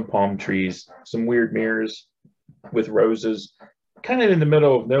 some palm trees, some weird mirrors with roses, kind of in the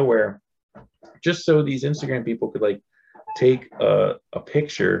middle of nowhere, just so these Instagram people could like take a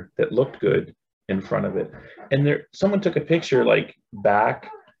picture that looked good in front of it. And someone took a picture like back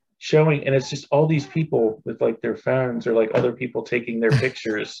showing, and it's just all these people with like their phones or like other people taking their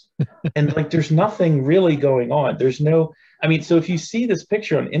pictures. And like there's nothing really going on. So if you see this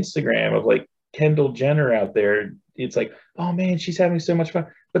picture on Instagram of like Kendall Jenner out there, it's like, oh man, she's having so much fun.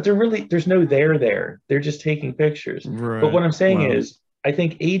 But there's no there. They're just taking pictures. Right. But what I'm saying is, I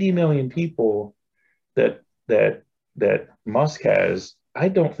think 80 million people that Musk has, I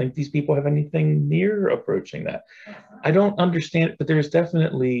don't think these people have anything near approaching that. I don't understand it, but there's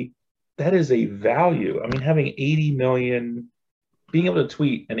definitely, that is a value. I mean, having 80 million, being able to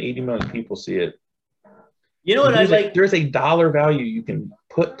tweet and 80 million people see it. You know what I like? There's a dollar value you can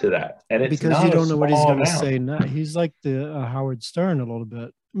put to that, and it's because not you don't know what he's going to amount. say now. He's like the Howard Stern a little bit.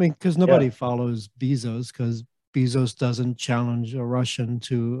 I mean, because nobody follows Bezos, because Bezos doesn't challenge a Russian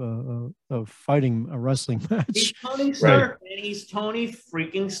to a wrestling match. He's Tony Stark, man. He's Tony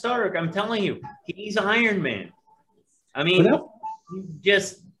freaking Stark. I'm telling you, he's Iron Man. I mean,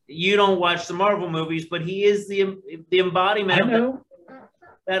 you don't watch the Marvel movies, but he is the embodiment of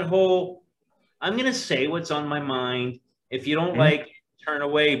that whole. I'm going to say what's on my mind. If you don't like it, turn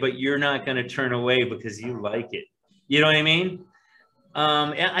away, but you're not going to turn away because you like it. You know what I mean?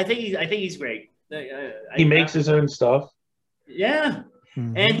 I think he's great. He makes his own stuff. Yeah.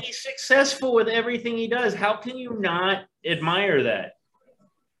 Mm-hmm. And he's successful with everything he does. How can you not admire that?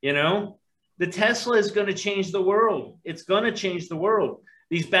 The Tesla is going to change the world. It's going to change the world.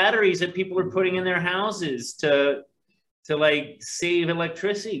 These batteries that people are putting in their houses to like save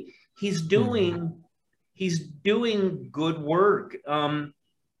electricity. He's doing good work. I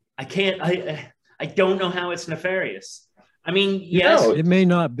don't know how it's nefarious. I mean, yes, it may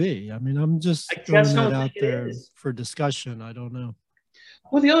not be. I mean, I'm just throwing that out there is. for discussion. I don't know.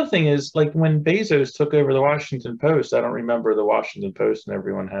 Well, the other thing is, like, when Bezos took over the Washington Post, I don't remember the Washington Post and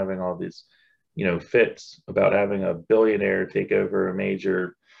everyone having all these, fits about having a billionaire take over a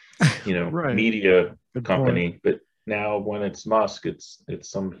major, Right. media Good company. point. But now when it's Musk, it's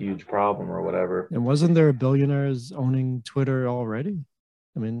some huge problem or whatever. And wasn't there billionaires owning Twitter already?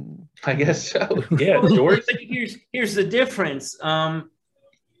 I mean, I guess so. Yeah, George. But here's the difference.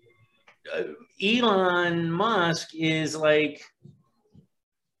 Elon Musk is like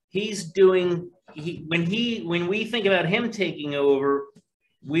when we think about him taking over,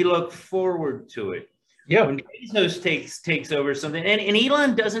 we look forward to it. Yeah. When Bezos takes over something, and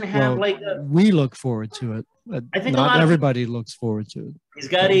Elon doesn't have we look forward to it. I think not everybody looks forward to it. He's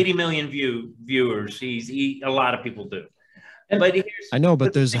got 80 million viewers. A lot of people do. But I know,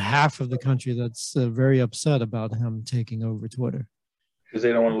 but there's half of the country that's very upset about him taking over Twitter because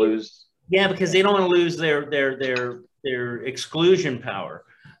they don't want to lose. Yeah, because they don't want to lose their exclusion power.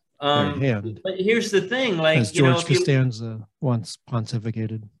 But here's the thing, like, as George Costanza once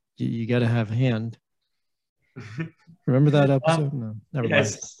pontificated, you got to have hand. Remember that episode? No, never mind.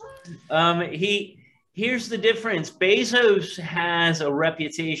 here's the difference. Bezos has a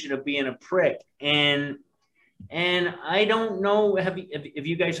reputation of being a prick, and I don't know. Have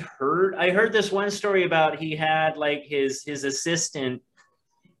you guys heard? I heard this one story about he had like his assistant.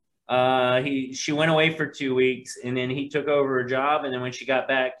 She went away for 2 weeks, and then he took over her job, and then when she got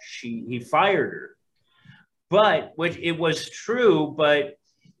back, he fired her. But which it was true, but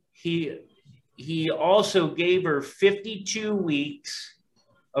he also gave her 52 weeks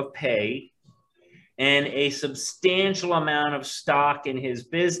of pay and a substantial amount of stock in his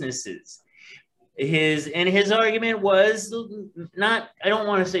businesses. His argument was not, I don't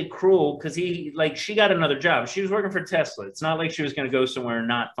want to say cruel, because she got another job. She was working for Tesla. It's not like she was going to go somewhere and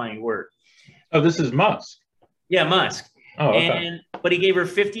not find work. Oh, this is Musk. Yeah, Musk. Oh, okay. But he gave her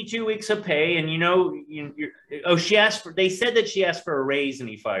 52 weeks of pay, and she asked for. They said that she asked for a raise, and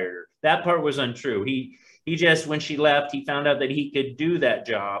he fired her. That part was untrue. He just, when she left, he found out that he could do that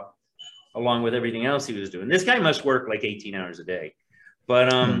job along with everything else he was doing. This guy must work like 18 hours a day,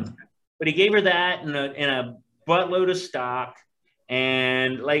 but he gave her that and a buttload of stock,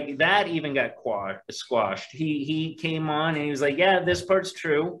 and like that even got squashed. He came on and he was like, "Yeah, this part's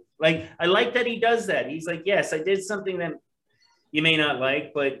true." Like, I like that he does that. He's like, "Yes, I did something that you may not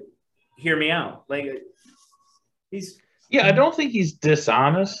like, but hear me out." Like, I don't think he's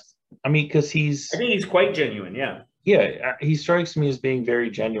dishonest. I mean, because I think he's quite genuine. Yeah. Yeah, he strikes me as being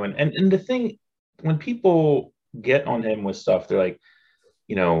very genuine. And the thing, when people get on him with stuff, they're like,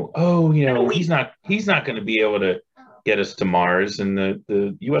 he's not going to be able to get us to Mars, and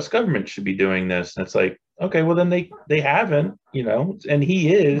the U.S. government should be doing this. And it's like, okay, well then they haven't, and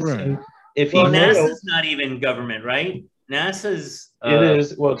he is. Right. And if NASA's not even government, right? NASA's it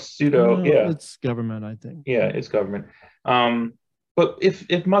is. Well, it's pseudo. No, yeah, it's government, I think. Yeah, it's government. But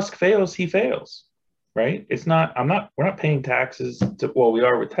if Musk fails, he fails. Right? It's not. We're not paying taxes. Well, we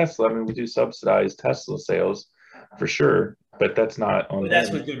are with Tesla. I mean, we do subsidize Tesla sales for sure, but that's not on. But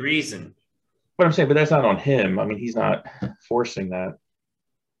that's with good reason. But I'm saying, but that's not on him. I mean, he's not forcing that.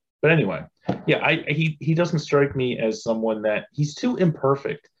 But anyway, yeah, he doesn't strike me as someone that he's too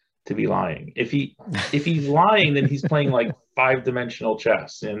imperfect to be lying. If he's lying, then he's playing like 5-dimensional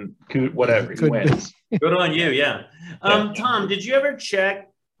chess and whatever he wins. Good on you, yeah. Tom, did you ever check?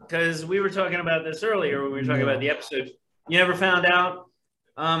 Because we were talking about this earlier when we were talking about the episode. You never found out?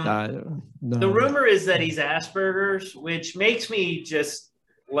 No. The rumor is that he's Asperger's, which makes me just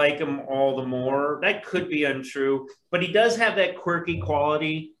like him all the more. That could be untrue, but he does have that quirky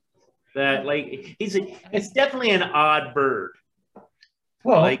quality that, like, it's definitely an odd bird.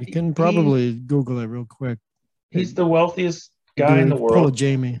 Well, you can probably Google it real quick. He's the wealthiest guy in the world. Pull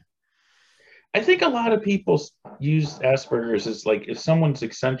Jamie. I think a lot of people use Asperger's as like, if someone's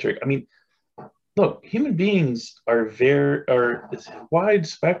eccentric. I mean, look, human beings are it's a wide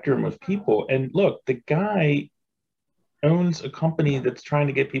spectrum of people. And look, the guy owns a company that's trying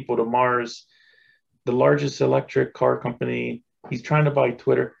to get people to Mars, the largest electric car company. He's trying to buy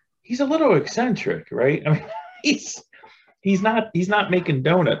Twitter. He's a little eccentric, right? I mean, he's not making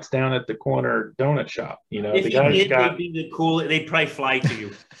donuts down at the corner donut shop. If the guy's they'd be the cool. They'd probably fly to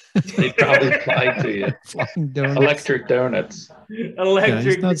you. They probably fly to you. Flying donuts. Electric donuts.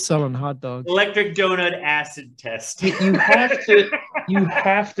 He's not selling hot dogs. Electric donut acid test. You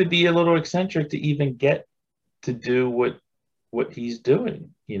have to be a little eccentric to even get to do what he's doing.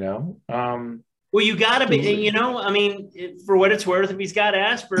 Well, you got to be, I mean, for what it's worth, if he's got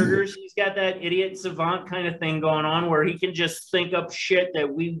Asperger's, he's got that idiot savant kind of thing going on where he can just think up shit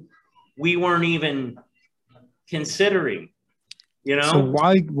that we weren't even considering, So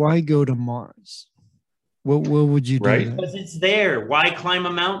why go to Mars? What would you do? Right? Because it's there. Why climb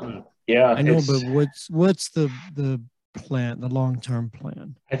a mountain? Yeah, I know, but what's the plan, the long-term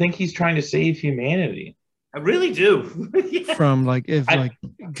plan? I think he's trying to save humanity. I really do. Yeah. From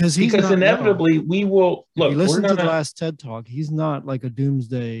because inevitably we will look. If you listen to the last TED Talk, he's not like a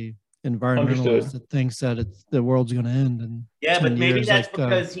doomsday environmentalist that thinks that the world's going to end. And but maybe that's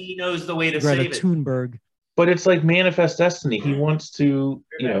because he knows the way to Greta save it. Thunberg. But it's like manifest destiny. He wants to.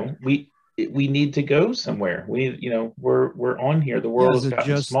 We need to go somewhere. We're on here. The world has gotten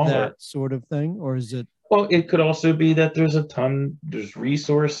just smaller. That sort of thing, or is it? Well, it could also be that there's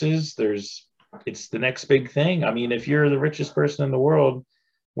resources. It's the next big thing. I mean, if you're the richest person in the world,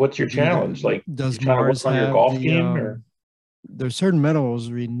 what's your challenge? Like, does Mars have your golf game? Or? There's certain metals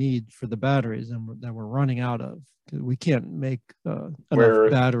we need for the batteries that we're running out of. We can't make enough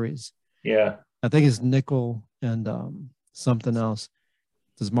batteries. Yeah, I think it's nickel and something else.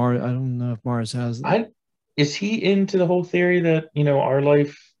 Does Mars? I don't know if Mars has. Is he into the whole theory that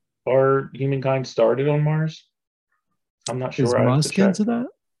our humankind started on Mars? I'm not sure. Is Musk into that?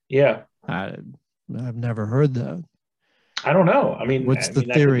 Yeah. I've never heard that. I don't know. I mean, What's the that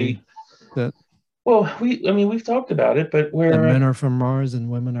could theory be- that well, we've talked about it, but where men are from Mars and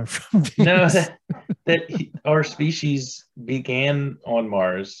women are from no, Venus? our species began on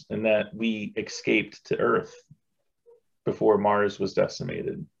Mars and that we escaped to Earth before Mars was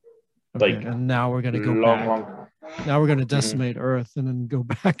decimated. Okay, Like, and now we're going to go long, back. long. Now we're going to decimate Earth and then go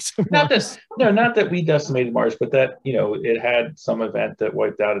back to Not Mars. not that we decimated Mars, but that, it had some event that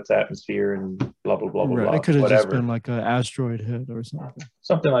wiped out its atmosphere and blah, blah, blah, blah, Right. blah. It could have just whatever. been like an asteroid hit or something.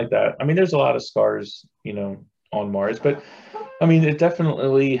 Something like that. I mean, there's a lot of scars, on Mars, but I mean,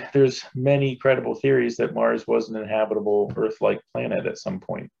 there's many credible theories that Mars was an inhabitable Earth-like planet at some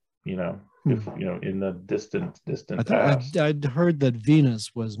point, if, in the distant past. I'd heard that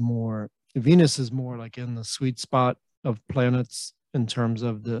Venus is more like in the sweet spot of planets in terms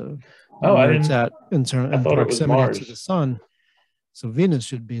of where it's at in proximity to the sun. So Venus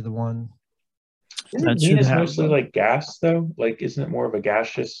should be the one. Isn't Venus mostly like gas though? Like, isn't it more of a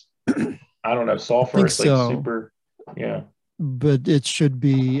gaseous? I don't know. Sulfur. It's like super. Yeah. But it should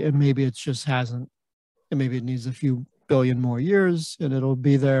be, and maybe it just hasn't. And maybe it needs a few billion more years, and it'll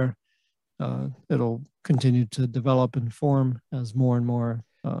be there. It'll continue to develop and form as more and more.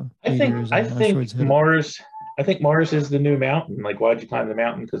 I think Mars. I think Mars is the new mountain. Like, why'd you climb the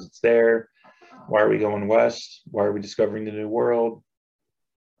mountain? Because it's there. Why are we going west? Why are we discovering the new world?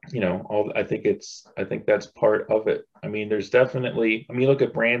 I think that's part of it. I mean, there's definitely. I mean, look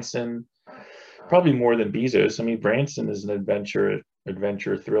at Branson. Probably more than Bezos. I mean, Branson is an adventure,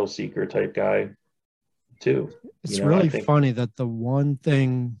 thrill seeker type guy, too. It's really funny that the one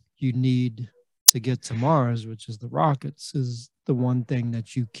thing you need to get to Mars, which is the rockets, is the one thing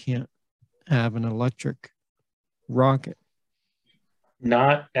that you can't have an electric rocket.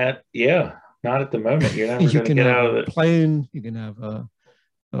 Not at the moment. You're never going to get out of it. Plane. You can have a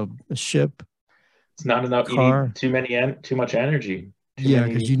ship. It's not enough. You need too much energy.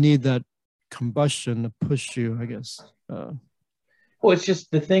 Because you need that combustion to push you, I guess. Well, it's just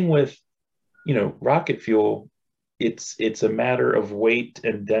the thing with, rocket fuel. It's a matter of weight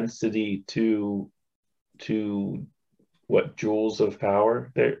and density to what joules of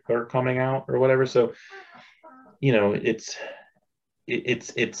power that are coming out or whatever. So, it's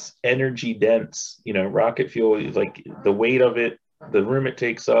energy dense. Rocket fuel, like the weight of it, the room it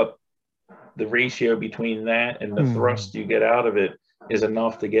takes up, the ratio between that and the thrust you get out of it is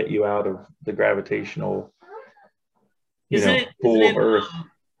enough to get you out of the gravitational pull of Earth.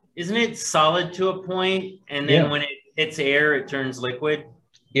 Isn't it solid to a point, and then when it hits air, it turns liquid?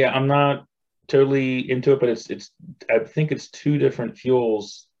 Yeah, I'm not totally into it, but I think it's two different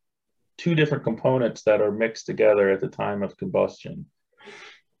fuels, two different components that are mixed together at the time of combustion.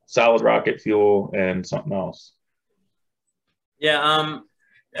 Solid rocket fuel and something else. Yeah.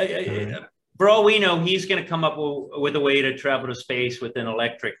 For all we know, he's going to come up with a way to travel to space with an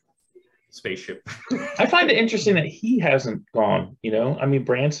electric spaceship. I find it interesting that he hasn't gone. I mean,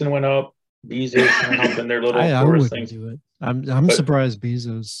 Branson went up, Bezos went up in their little forest things. Do it. I'm surprised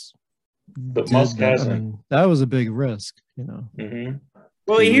Bezos. But Musk hasn't. I mean, that was a big risk, Mm-hmm.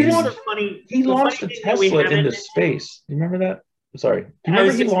 Well, here's the funny. He launched a Tesla into space. You remember that? I'm sorry. I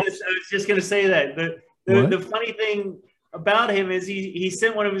was just going to say that the funny thing about him is he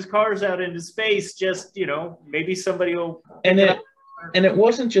sent one of his cars out into space. Just maybe somebody will. And it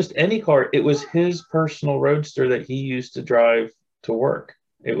wasn't just any car. It was his personal roadster that he used to drive to work.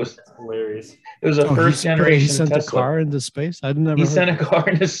 That's hilarious. It was a first generation. He sent Tesla. a car into space. He sent a car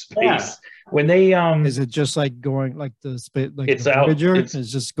into space. Yeah. When they is it just like going like the space like it's the out, Voyager? It's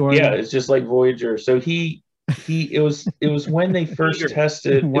just going. Yeah, it's just like Voyager. So it was when they first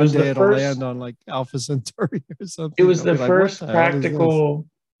tested. One day it'll land on like Alpha Centauri or something. It was the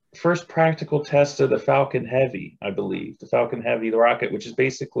first practical test of the Falcon Heavy, I believe. The Falcon Heavy, the rocket, which is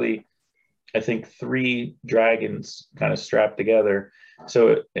basically, I think, 3 Dragons kind of strapped together.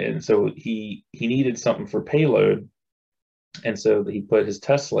 So he needed something for payload, and so he put his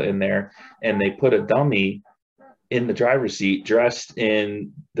Tesla in there, and they put a dummy in the driver's seat dressed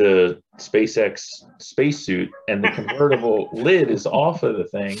in the SpaceX spacesuit, and the convertible lid is off of the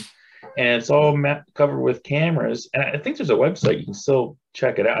thing, and it's all covered with cameras. And I think there's a website you can still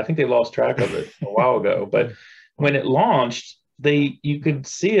check it out. I think they lost track of it a while ago, but when it launched, you could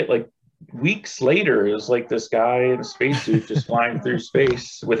see it like weeks later. It was like this guy in a spacesuit just flying through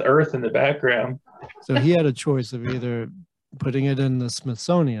space with Earth in the background. So he had a choice of either putting it in the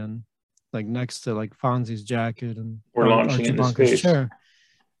Smithsonian, like next to like Fonzie's jacket and or launching it into space, chair,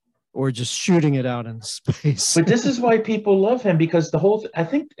 or just shooting it out in space. But this is why people love him, because I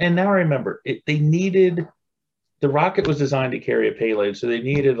think, and now I remember it, they needed the rocket was designed to carry a payload, so they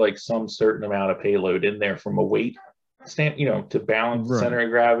needed like some certain amount of payload in there from a weight stand, to balance the center of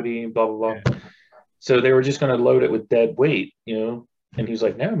gravity and blah blah blah. So they were just going to load it with dead weight, and he was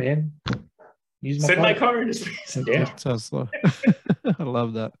like, "No, man, use my car into space." Yeah, Tesla. I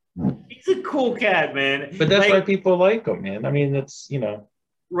love that. He's a cool cat, man. But that's why people like him, man. I mean, that's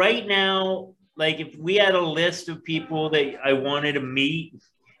right now, like if we had a list of people that I wanted to meet,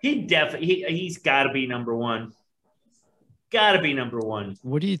 he's got to be number one. Got to be number one.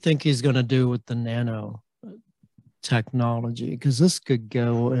 What do you think he's going to do with the nano technology? Because this could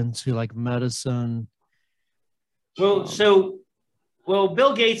go into like medicine. Well,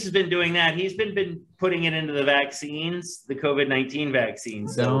 Bill Gates has been doing that. He's been putting it into the vaccines, the COVID-19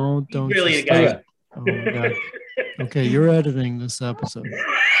 vaccines. So don't really the guy. Oh my God. Okay, you're editing this episode.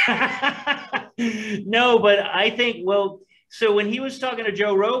 No, but I think, so when he was talking to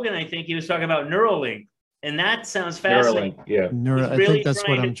Joe Rogan, I think he was talking about Neuralink, and that sounds fascinating. Neuralink, yeah. I think that's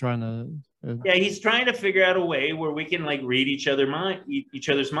what I'm trying to. Yeah, he's trying to figure out a way where we can like read each other's minds,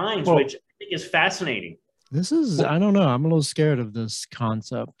 which I think is fascinating. This is, I don't know. I'm a little scared of this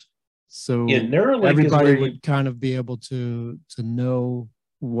concept. So Neuralink everybody would kind of be able to know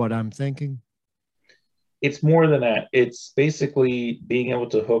what I'm thinking. It's more than that. It's basically being able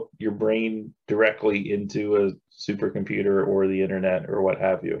to hook your brain directly into a supercomputer or the internet or what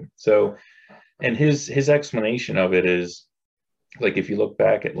have you. So, and his explanation of it is like, if you look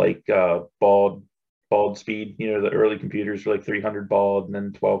back at like baud speed, the early computers were like 300 baud and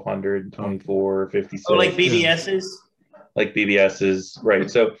then 1200 and 24, 56. Oh, like BBSs? Like BBSs,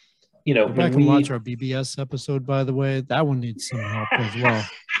 right. So, go back and watch our BBS episode, by the way. That one needs some help as well.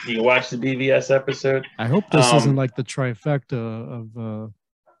 You can watch the BBS episode. I hope this isn't like the trifecta of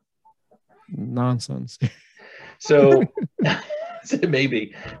nonsense. So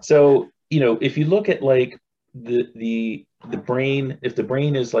maybe. So, if you look at like the brain, if the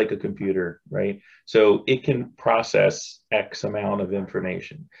brain is like a computer, right? So it can process X amount of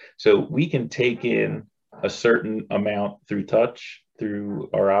information. So we can take in a certain amount through touch, through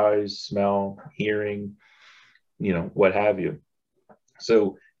our eyes, smell, hearing, what have you.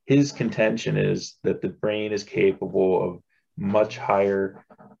 So his contention is that the brain is capable of much higher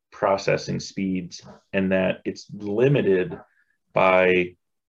processing speeds, and that it's limited by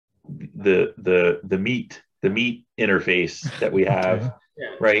the meat interface that we have,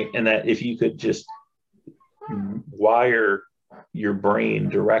 right? And that if you could just wire your brain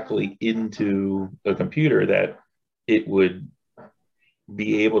directly into a computer, that it would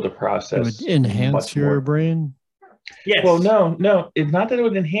be able to process. It would enhance your brain. Yes. Well, no, it's not that it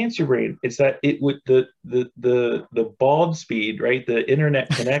would enhance your brain. It's that it would the baud speed, right? The internet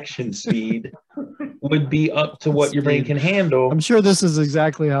connection speed would be up to what your brain can handle. I'm sure this is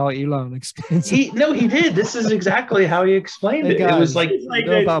exactly how Elon explains it. He did. This is exactly how he explained it. Guys, it was like, you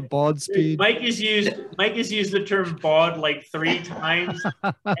know about baud speed. Mike has used the term baud like 3 times,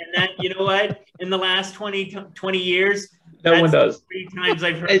 and that, you know what? In the last 20 years. No one does. 3 times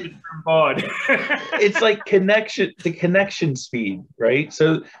I've heard the term baud. It's like the connection speed, right?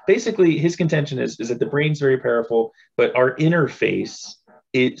 So basically his contention is that the brain's very powerful, but our interface,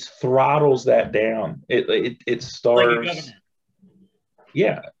 it throttles that down. It starves. Like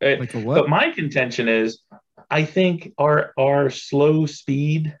yeah. Like a what? But my contention is, I think our slow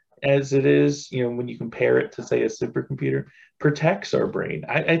speed as it is, when you compare it to say a supercomputer, protects our brain.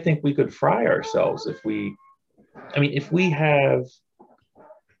 I think we could fry ourselves if we have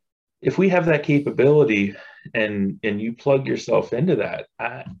that capability and you plug yourself into that.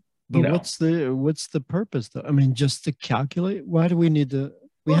 What's the purpose though? I mean, just to calculate? Why do we need to?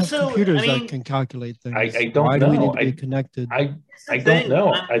 We have computers that can calculate things. I don't know. Why do we need to be connected? I don't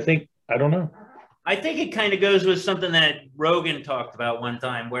know. I don't know. I think it kind of goes with something that Rogan talked about one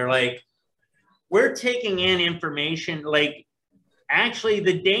time, where like we're taking in information. Like, actually,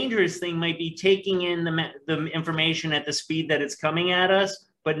 the dangerous thing might be taking in the information at the speed that it's coming at us,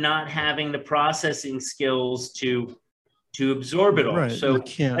 but not having the processing skills to absorb it all. Right, so,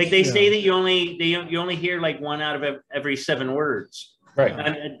 like they say that you only hear like 1 out of every 7 words. Right.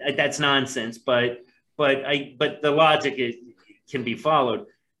 That's nonsense, but the logic can be followed.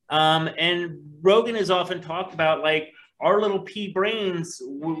 And Rogan has often talked about like our little pea brains.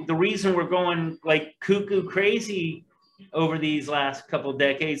 The reason we're going like cuckoo crazy over these last couple of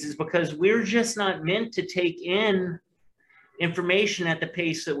decades is because we're just not meant to take in information at the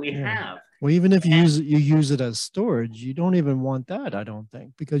pace that we have. Well, even if you use it as storage, you don't even want that, I don't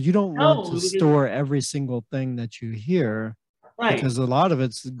think, because you don't want to store every single thing that you hear, right? Because a lot of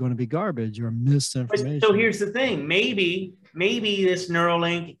it's going to be garbage or misinformation. So here's the thing: maybe this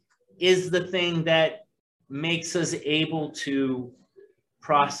Neuralink is the thing that makes us able to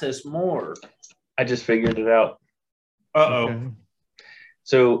process more. I just figured it out. Uh-oh. Okay.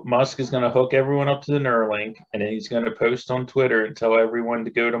 So Musk is going to hook everyone up to the Neuralink, and then he's going to post on Twitter and tell everyone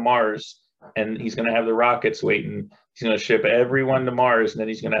to go to Mars, and he's going to have the rockets waiting. He's going to ship everyone to Mars, and then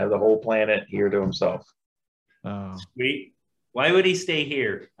he's going to have the whole planet here to himself. Oh. Sweet. Why would he stay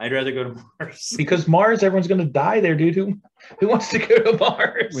here? I'd rather go to Mars. Because Mars, everyone's going to die there, dude. Who wants to go to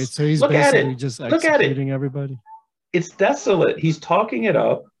Mars? Wait, so he's Look at basically it. just Look at it. executing everybody? It's desolate. He's talking it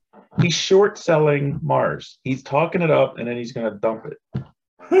up. He's short selling Mars. He's talking it up, and then he's going to dump it.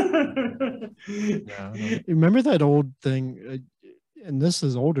 Yeah. Remember that old thing? And this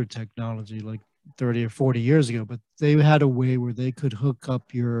is older technology, like 30 or 40 years ago, but they had a way where they could hook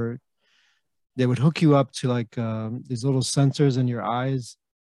up they would hook you up to like these little sensors in your eyes,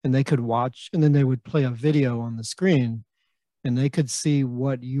 and they could watch, and then they would play a video on the screen, and they could see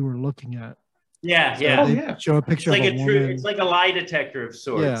what you were looking at. Yeah, So yeah. they'd show a picture It's like of a woman. it's like a lie detector of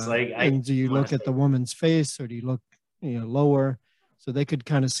sorts. Yeah. Like, and do you look at the woman's face, or do you look, lower? So they could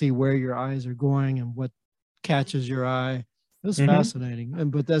kind of see where your eyes are going and what catches your eye. It was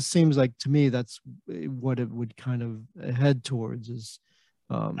fascinating. But that seems like, to me, that's what it would kind of head towards, is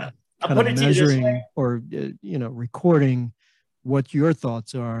kind of measuring or, recording what your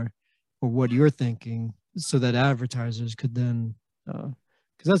thoughts are or what you're thinking, so that advertisers could then, because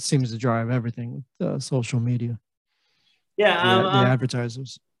that seems to drive everything with social media. Yeah. The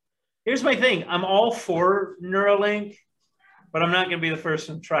advertisers. Here's my thing. I'm all for Neuralink, but I'm not going to be the first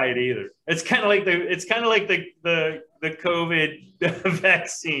one to try it either. It's kind of like the COVID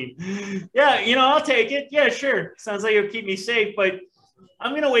vaccine. Yeah, I'll take it. Yeah, sure. Sounds like it'll keep me safe, but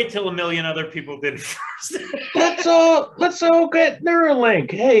I'm going to wait till a million other people did it first. Let's all get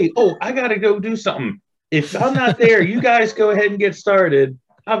Neuralink. Hey, I got to go do something. If I'm not there, you guys go ahead and get started.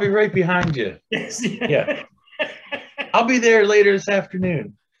 I'll be right behind you. Yeah. I'll be there later this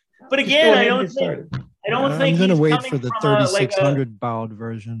afternoon. But again, I don't think I'm going to wait for the 3600 baud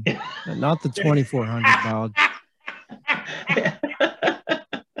version, not the 2400 baud.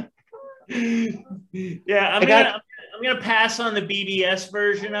 Yeah, I'm gonna pass on the BBS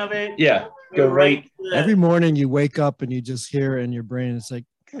version of it. Yeah, go right. Every morning you wake up and you just hear in your brain, it's like,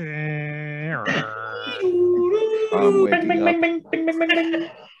 I'm waking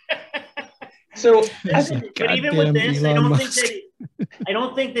up. So, but even with this, I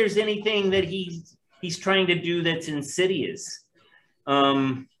don't think there's anything that he's trying to do that's insidious.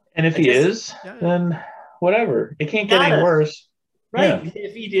 And if he is, then whatever. It can't get any worse. Right. Yeah.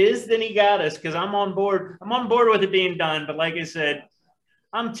 If he is, then he got us, because I'm on board. I'm on board with it being done. But like I said,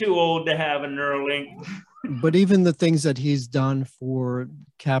 I'm too old to have a Neuralink. But even the things that he's done for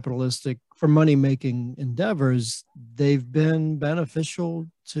money-making endeavors, they've been beneficial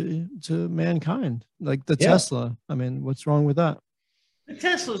to mankind. Like the Tesla. I mean, what's wrong with that? The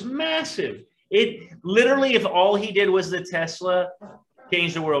Tesla's massive. It literally, if all he did was the Tesla,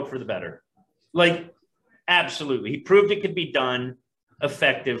 changed the world for the better. Like, absolutely. He proved it could be done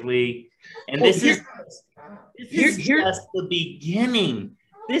effectively. And this is just the beginning.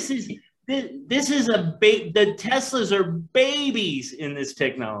 The Teslas are babies in this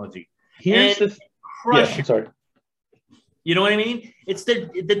technology. Here's the crush. Sorry. You know what I mean? It's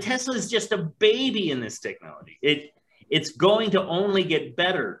the Tesla is just a baby in this technology. It's going to only get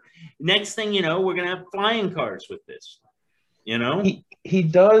better. Next thing you know, we're going to have flying cars with this. He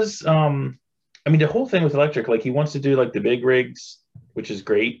does. The whole thing with electric, like, he wants to do like the big rigs, which is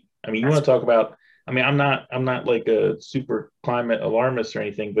great. You want to talk about. I'm not like a super climate alarmist or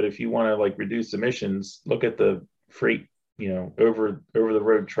anything, but if you want to like reduce emissions, look at the freight, over the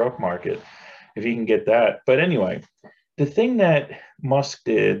road truck market, if you can get that. But anyway, the thing that Musk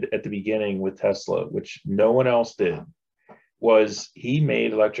did at the beginning with Tesla, which no one else did, was he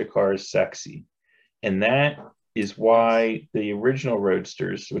made electric cars sexy. And that is why the original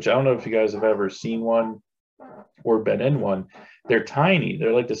Roadsters, which I don't know if you guys have ever seen one or been in one, they're tiny.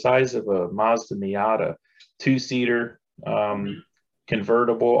 They're like the size of a Mazda Miata, 2-seater,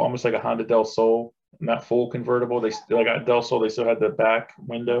 convertible, almost like a Honda Del Sol, not full convertible. They like Del Sol, they still had the back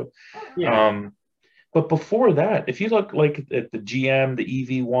window. Yeah. But before that, if you look like at the GM, the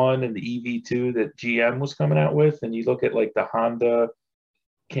EV1 and the EV2 that GM was coming out with, and you look at like the Honda,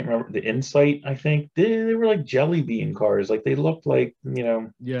 can't remember, the Insight, I think they were like jelly bean cars. Like they looked like,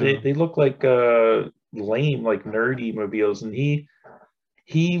 they look like lame, like nerdy mobiles. And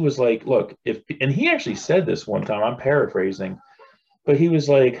he was like, look, and he actually said this one time, I'm paraphrasing, but he was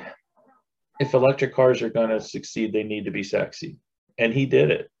like, if electric cars are going to succeed, they need to be sexy. And he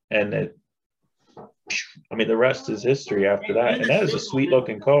did it. And I mean, the rest is history after that. And that is a sweet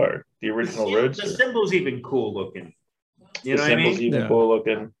looking car, the original Roadster. The symbol's even cool looking. You know the what I symbol's mean? even cool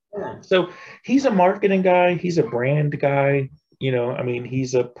looking. Yeah. So he's a marketing guy. He's a brand guy. You know, I mean,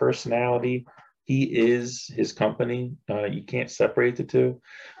 he's a personality. He is his company. You can't separate the two.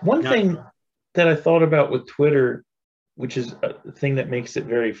 One thing that I thought about with Twitter, which is a thing that makes it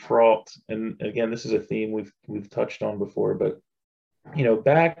very fraught, and again, this is a theme we've touched on before, but you know,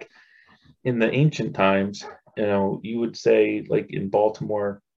 back in the ancient times, you know, you would say like in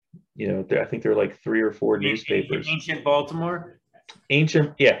Baltimore, you know, I think there are like 3 or 4 newspapers. Ancient Baltimore.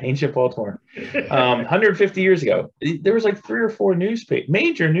 Ancient Baltimore. 150 years ago, there was like 3 or 4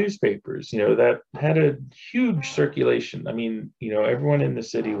 major newspapers, you know, that had a huge circulation. I mean, you know, everyone in the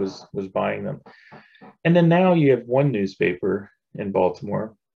city was buying them. And then now you have one newspaper in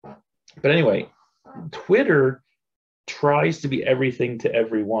Baltimore. But anyway, Twitter tries to be everything to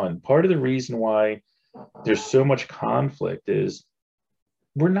everyone. Part of the reason why there's so much conflict is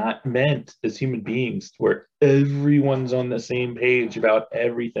we're not meant as human beings where everyone's on the same page about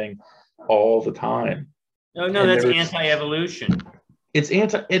everything all the time. No, that's anti-evolution. It's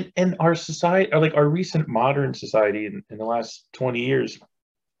and our society, or like our recent modern society in the last 20 years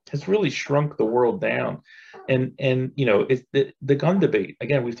has really shrunk the world down. And you know, it's the gun debate.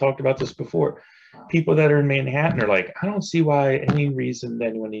 Again, we've talked about this before. People that are in Manhattan are like, I don't see why any reason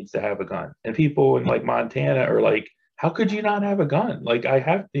anyone needs to have a gun. And people in like Montana are like, how could you not have a gun? Like I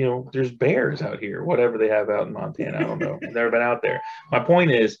have, you know, there's bears out here, whatever they have out in Montana. I don't know. I've never been out there. My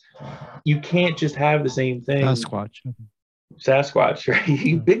point is, you can't just have the same thing. Sasquatch,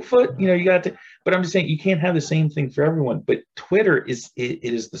 right? Bigfoot, you know, you got to, but I'm just saying you can't have the same thing for everyone. But Twitter is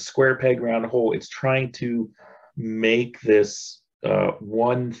the square peg round hole. It's trying to make this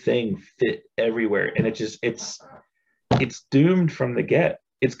one thing fit everywhere. And it's doomed from the get.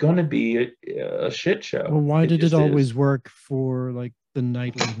 It's going to be a shit show. Well, why did it always work for like the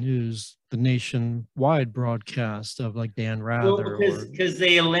nightly news, the nationwide broadcast of like Dan Rather? Because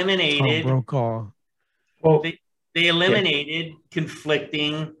they eliminated Tom Brokaw. Well, they eliminated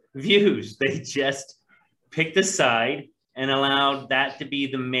conflicting views. They just picked a side and allowed that to be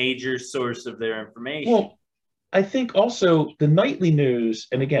the major source of their information. Well, I think also the nightly news,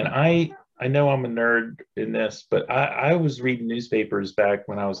 and again, I know I'm a nerd in this, but I was reading newspapers back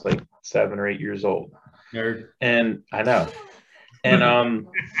when I was like 7 or 8 years old. Nerd. And I know. And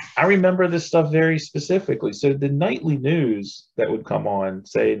I remember this stuff very specifically. So the nightly news that would come on,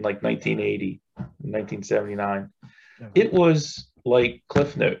 say in like 1980, 1979, it was like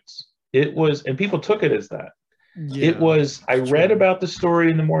Cliff Notes. It was, and people took it as that. Yeah, it was, I read about the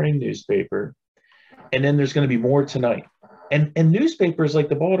story in the morning newspaper, and then there's going to be more tonight. And newspapers like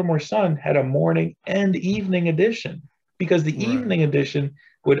the Baltimore Sun had a morning and evening edition, because the evening edition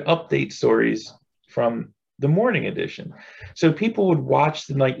would update stories from the morning edition. So people would watch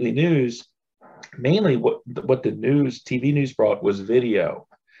the nightly news. Mainly what the TV news brought was video.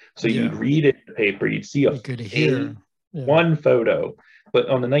 So you'd read it in the paper, you'd see one photo. But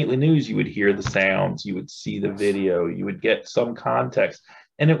on the nightly news, you would hear the sounds, you would see the video, you would get some context.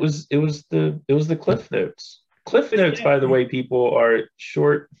 And it was the Cliff Notes. Cliff Notes, by the way, people are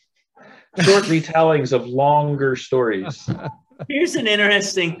short retellings of longer stories. Here's an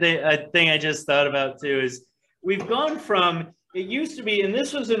interesting thing I just thought about too, is we've gone from, it used to be, and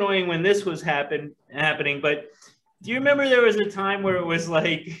this was annoying when this was happening, but do you remember there was a time where it was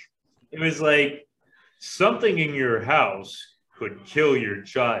like something in your house could kill your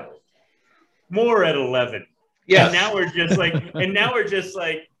child. More at 11. Yeah. And now we're just like,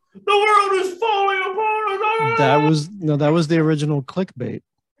 the world is falling apart. That was the original clickbait.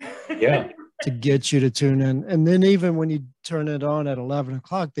 Yeah. To get you to tune in. And then even when you turn it on at 11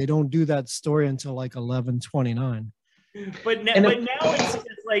 o'clock, they don't do that story until like 11:29. But now it's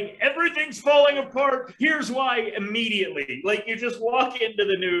like everything's falling apart. Here's why immediately. Like you just walk into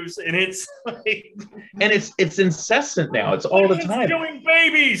the news and it's like, and it's incessant now. It's all the time. Doing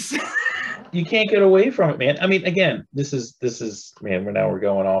babies. You can't get away from it, man. I mean, again, this is man, we're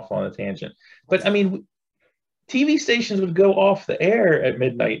going off on a tangent. But I mean, TV stations would go off the air at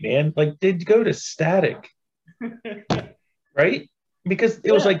midnight, man. Like they'd go to static. Right? Because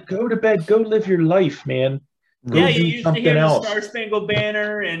it was like, go to bed, go live your life, man. Go you used to hear the Star Spangled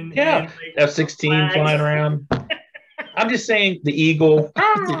Banner and like F-16 flying around. I'm just saying the Eagle,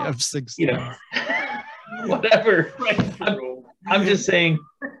 the F-16, you know, whatever. I'm just saying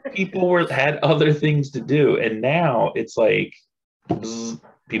people had other things to do, and now it's like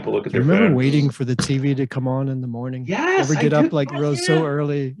people look at I their remember phones. waiting for the TV to come on in the morning. Yes, Ever get I up do. like Yes, so yeah.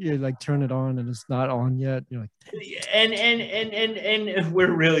 early, you like turn it on and it's not on yet. You're like, And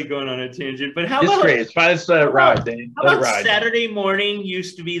we're really going on a tangent, but how It's about great. It's fine. Let's let it ride, Dane. how Let it about ride. Saturday morning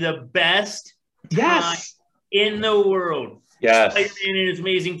used to be the best time Yes. in the world. Yes. Spider-Man and his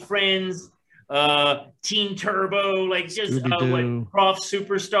amazing friends, Teen Turbo, like just Scooby-Doo. Prof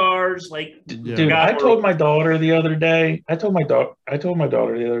Superstars, like yeah. Dude, God, I told my daughter the other day. I told my daughter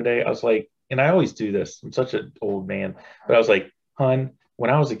the other day. I was like, and I always do this. I'm such an old man, but I was like, "Hun, when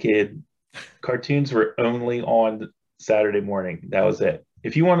I was a kid, cartoons were only on Saturday morning. That was it.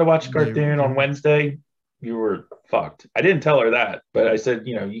 If you wanted to watch a cartoon on Wednesday, you were fucked." I didn't tell her that, but I said,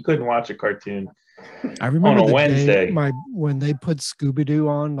 you couldn't watch a cartoon I remember on a the Wednesday. day when they put Scooby-Doo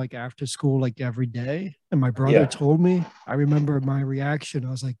on like after school, like every day, and my brother Yeah. told me. I remember my reaction.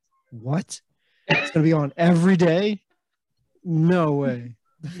 I was like, "What? It's gonna be on every day? No way.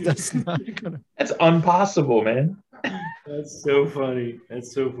 That's not gonna." That's impossible, man. That's so funny.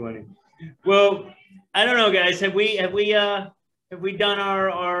 That's so funny. Well, I don't know, guys. Have we done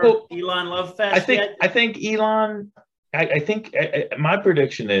our Well, Elon Love Fest yet? I think Elon. I think my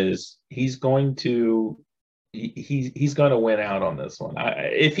prediction is he's going to win out on this one.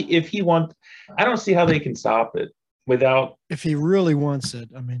 If he wants, I don't see how they can stop it without. If he really wants it,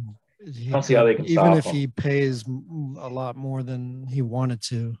 I mean, I don't see how they can even stop if him. he pays a lot more than he wanted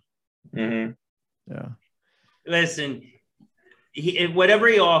to. Mm-hmm. Yeah. Listen, whatever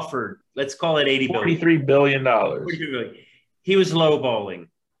he offered, let's call it $80 billion. $43 billion. $43 billion. He was lowballing.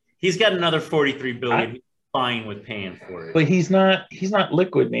 He's got another $43 billion. He's fine with paying for it. But he's not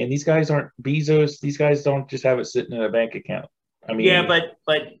liquid, man. These guys aren't Bezos. These guys don't just have it sitting in a bank account. I mean, yeah, but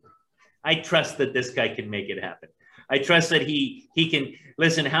I trust that this guy can make it happen. I trust that he can.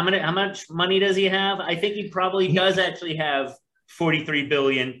 Listen, how much money does he have? I think he probably does actually have $43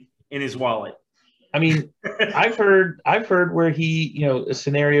 billion in his wallet. I mean, I've heard where he, a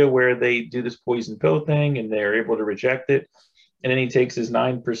scenario where they do this poison pill thing and they're able to reject it, and then he takes his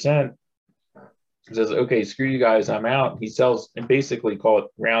 9%, says, "Okay, screw you guys, I'm out." He sells and basically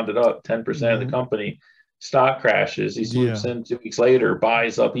rounded up 10% of the company. Stock crashes. He swoops in 2 weeks later,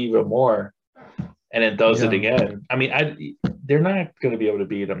 buys up even more, and then does it again. I mean, they're not going to be able to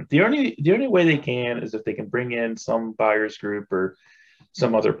beat him. The only way they can is if they can bring in some buyers group or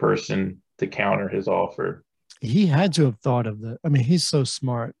some other person to counter his offer. He had to have thought of that. I mean, he's so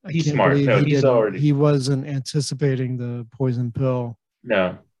smart. He's smart. No, he wasn't anticipating the poison pill.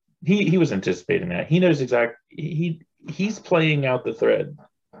 No, he was anticipating that. He knows exactly. He's playing out the thread.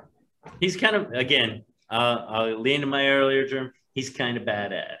 He's kind of, again, I'll lean to my earlier term. He's kind of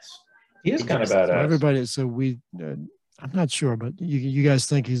badass. He is kind of badass. So I'm not sure, but you guys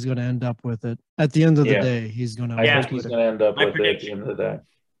think he's going to end up with it at the end of the day? He's going to. I think he's going to end up with it at the end of the day.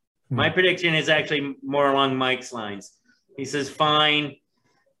 My prediction is actually more along Mike's lines. He says, "Fine,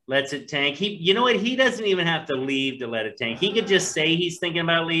 lets it tank." You know what? He doesn't even have to leave to let it tank. He could just say he's thinking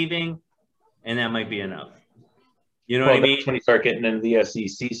about leaving, and that might be enough. You know what I mean? That's when you start getting into the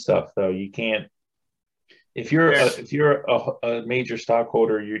SEC stuff, though. You can't. If you're a major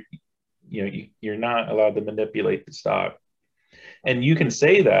stockholder, you're not allowed to manipulate the stock, and you can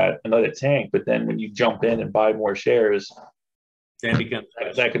say that and let it tank. But then when you jump in and buy more shares, then becomes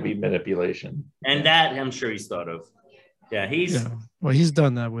that could be manipulation. And that I'm sure he's thought of. Yeah, he's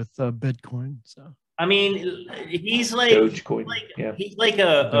done that with Bitcoin. So I mean, he's like Dogecoin. He's like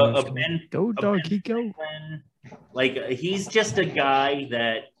a Ben. Go dog, he go. Like he's just a guy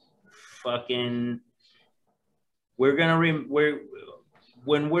that fucking.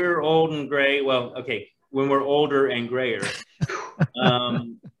 When we're old and gray. Well, okay, when we're older and grayer,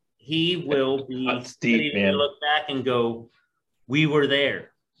 he will be deep, man. Look back and go, "We were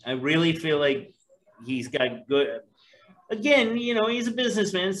there." I really feel like he's got good. Again, he's a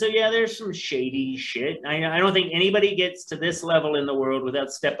businessman, so yeah, there's some shady shit. I don't think anybody gets to this level in the world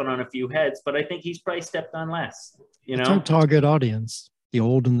without stepping on a few heads, but I think he's probably stepped on less. It's our target audience, the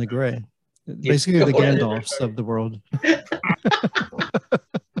old and the gray. Basically, the Gandalfs of the world.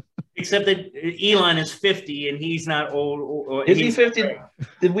 Except that Elon is 50 and he's not old. Is he 50?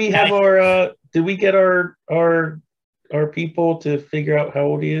 Did we have did we get our people to figure out how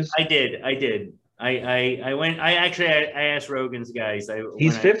old he is? I did. I went. I asked Rogan's guys.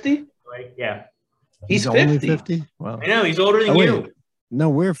 He's 50? Yeah. He's only 50. 50? Wow. I know. He's older than you. No,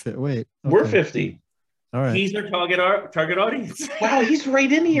 we're 50. Wait. Okay. We're 50. All right. He's our target audience. Wow, he's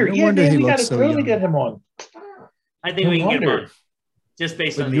right in here. No Yeah, wonder man, he we got to looks so totally young. get him on. I think we can get him on. Just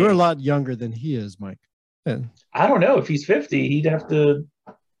based But on you're a lot younger than he is, Mike. Yeah. I don't know. If he's 50, he'd have to.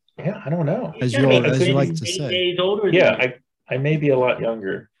 Yeah, I don't know. As you like to say. Days older than Yeah, I may be a lot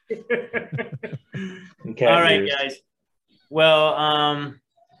younger. All right, Years. guys. Well,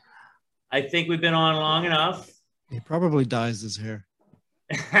 I think we've been on long enough. He probably dyes his hair.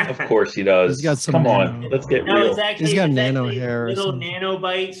 Of course he does. He's got some Come nano. on, let's get No, real. it's actually He's got it's nano actually hair or little something.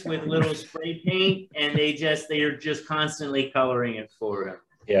 nanobites with little spray paint, and they're just constantly coloring it for him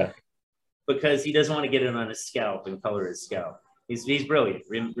Yeah. because he doesn't want to get it on his scalp and color his scalp. He's brilliant.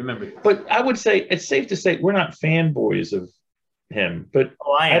 Remember that. But I would say it's safe to say we're not fanboys of him. But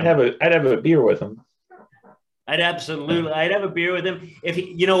Oh, I am. I'd have a beer with him. I'd have a beer with him. If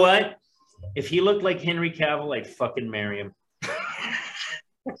he, you know what? If he looked like Henry Cavill, I'd fucking marry him.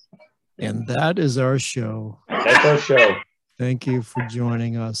 And that is our show. That's our show. Thank you for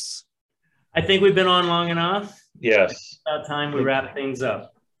joining us. I think we've been on long enough. Yes. It's about time we wrap things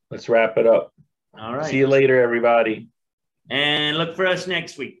up. Let's wrap it up. All right. See you later, everybody. And look for us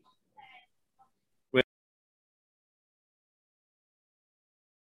next week.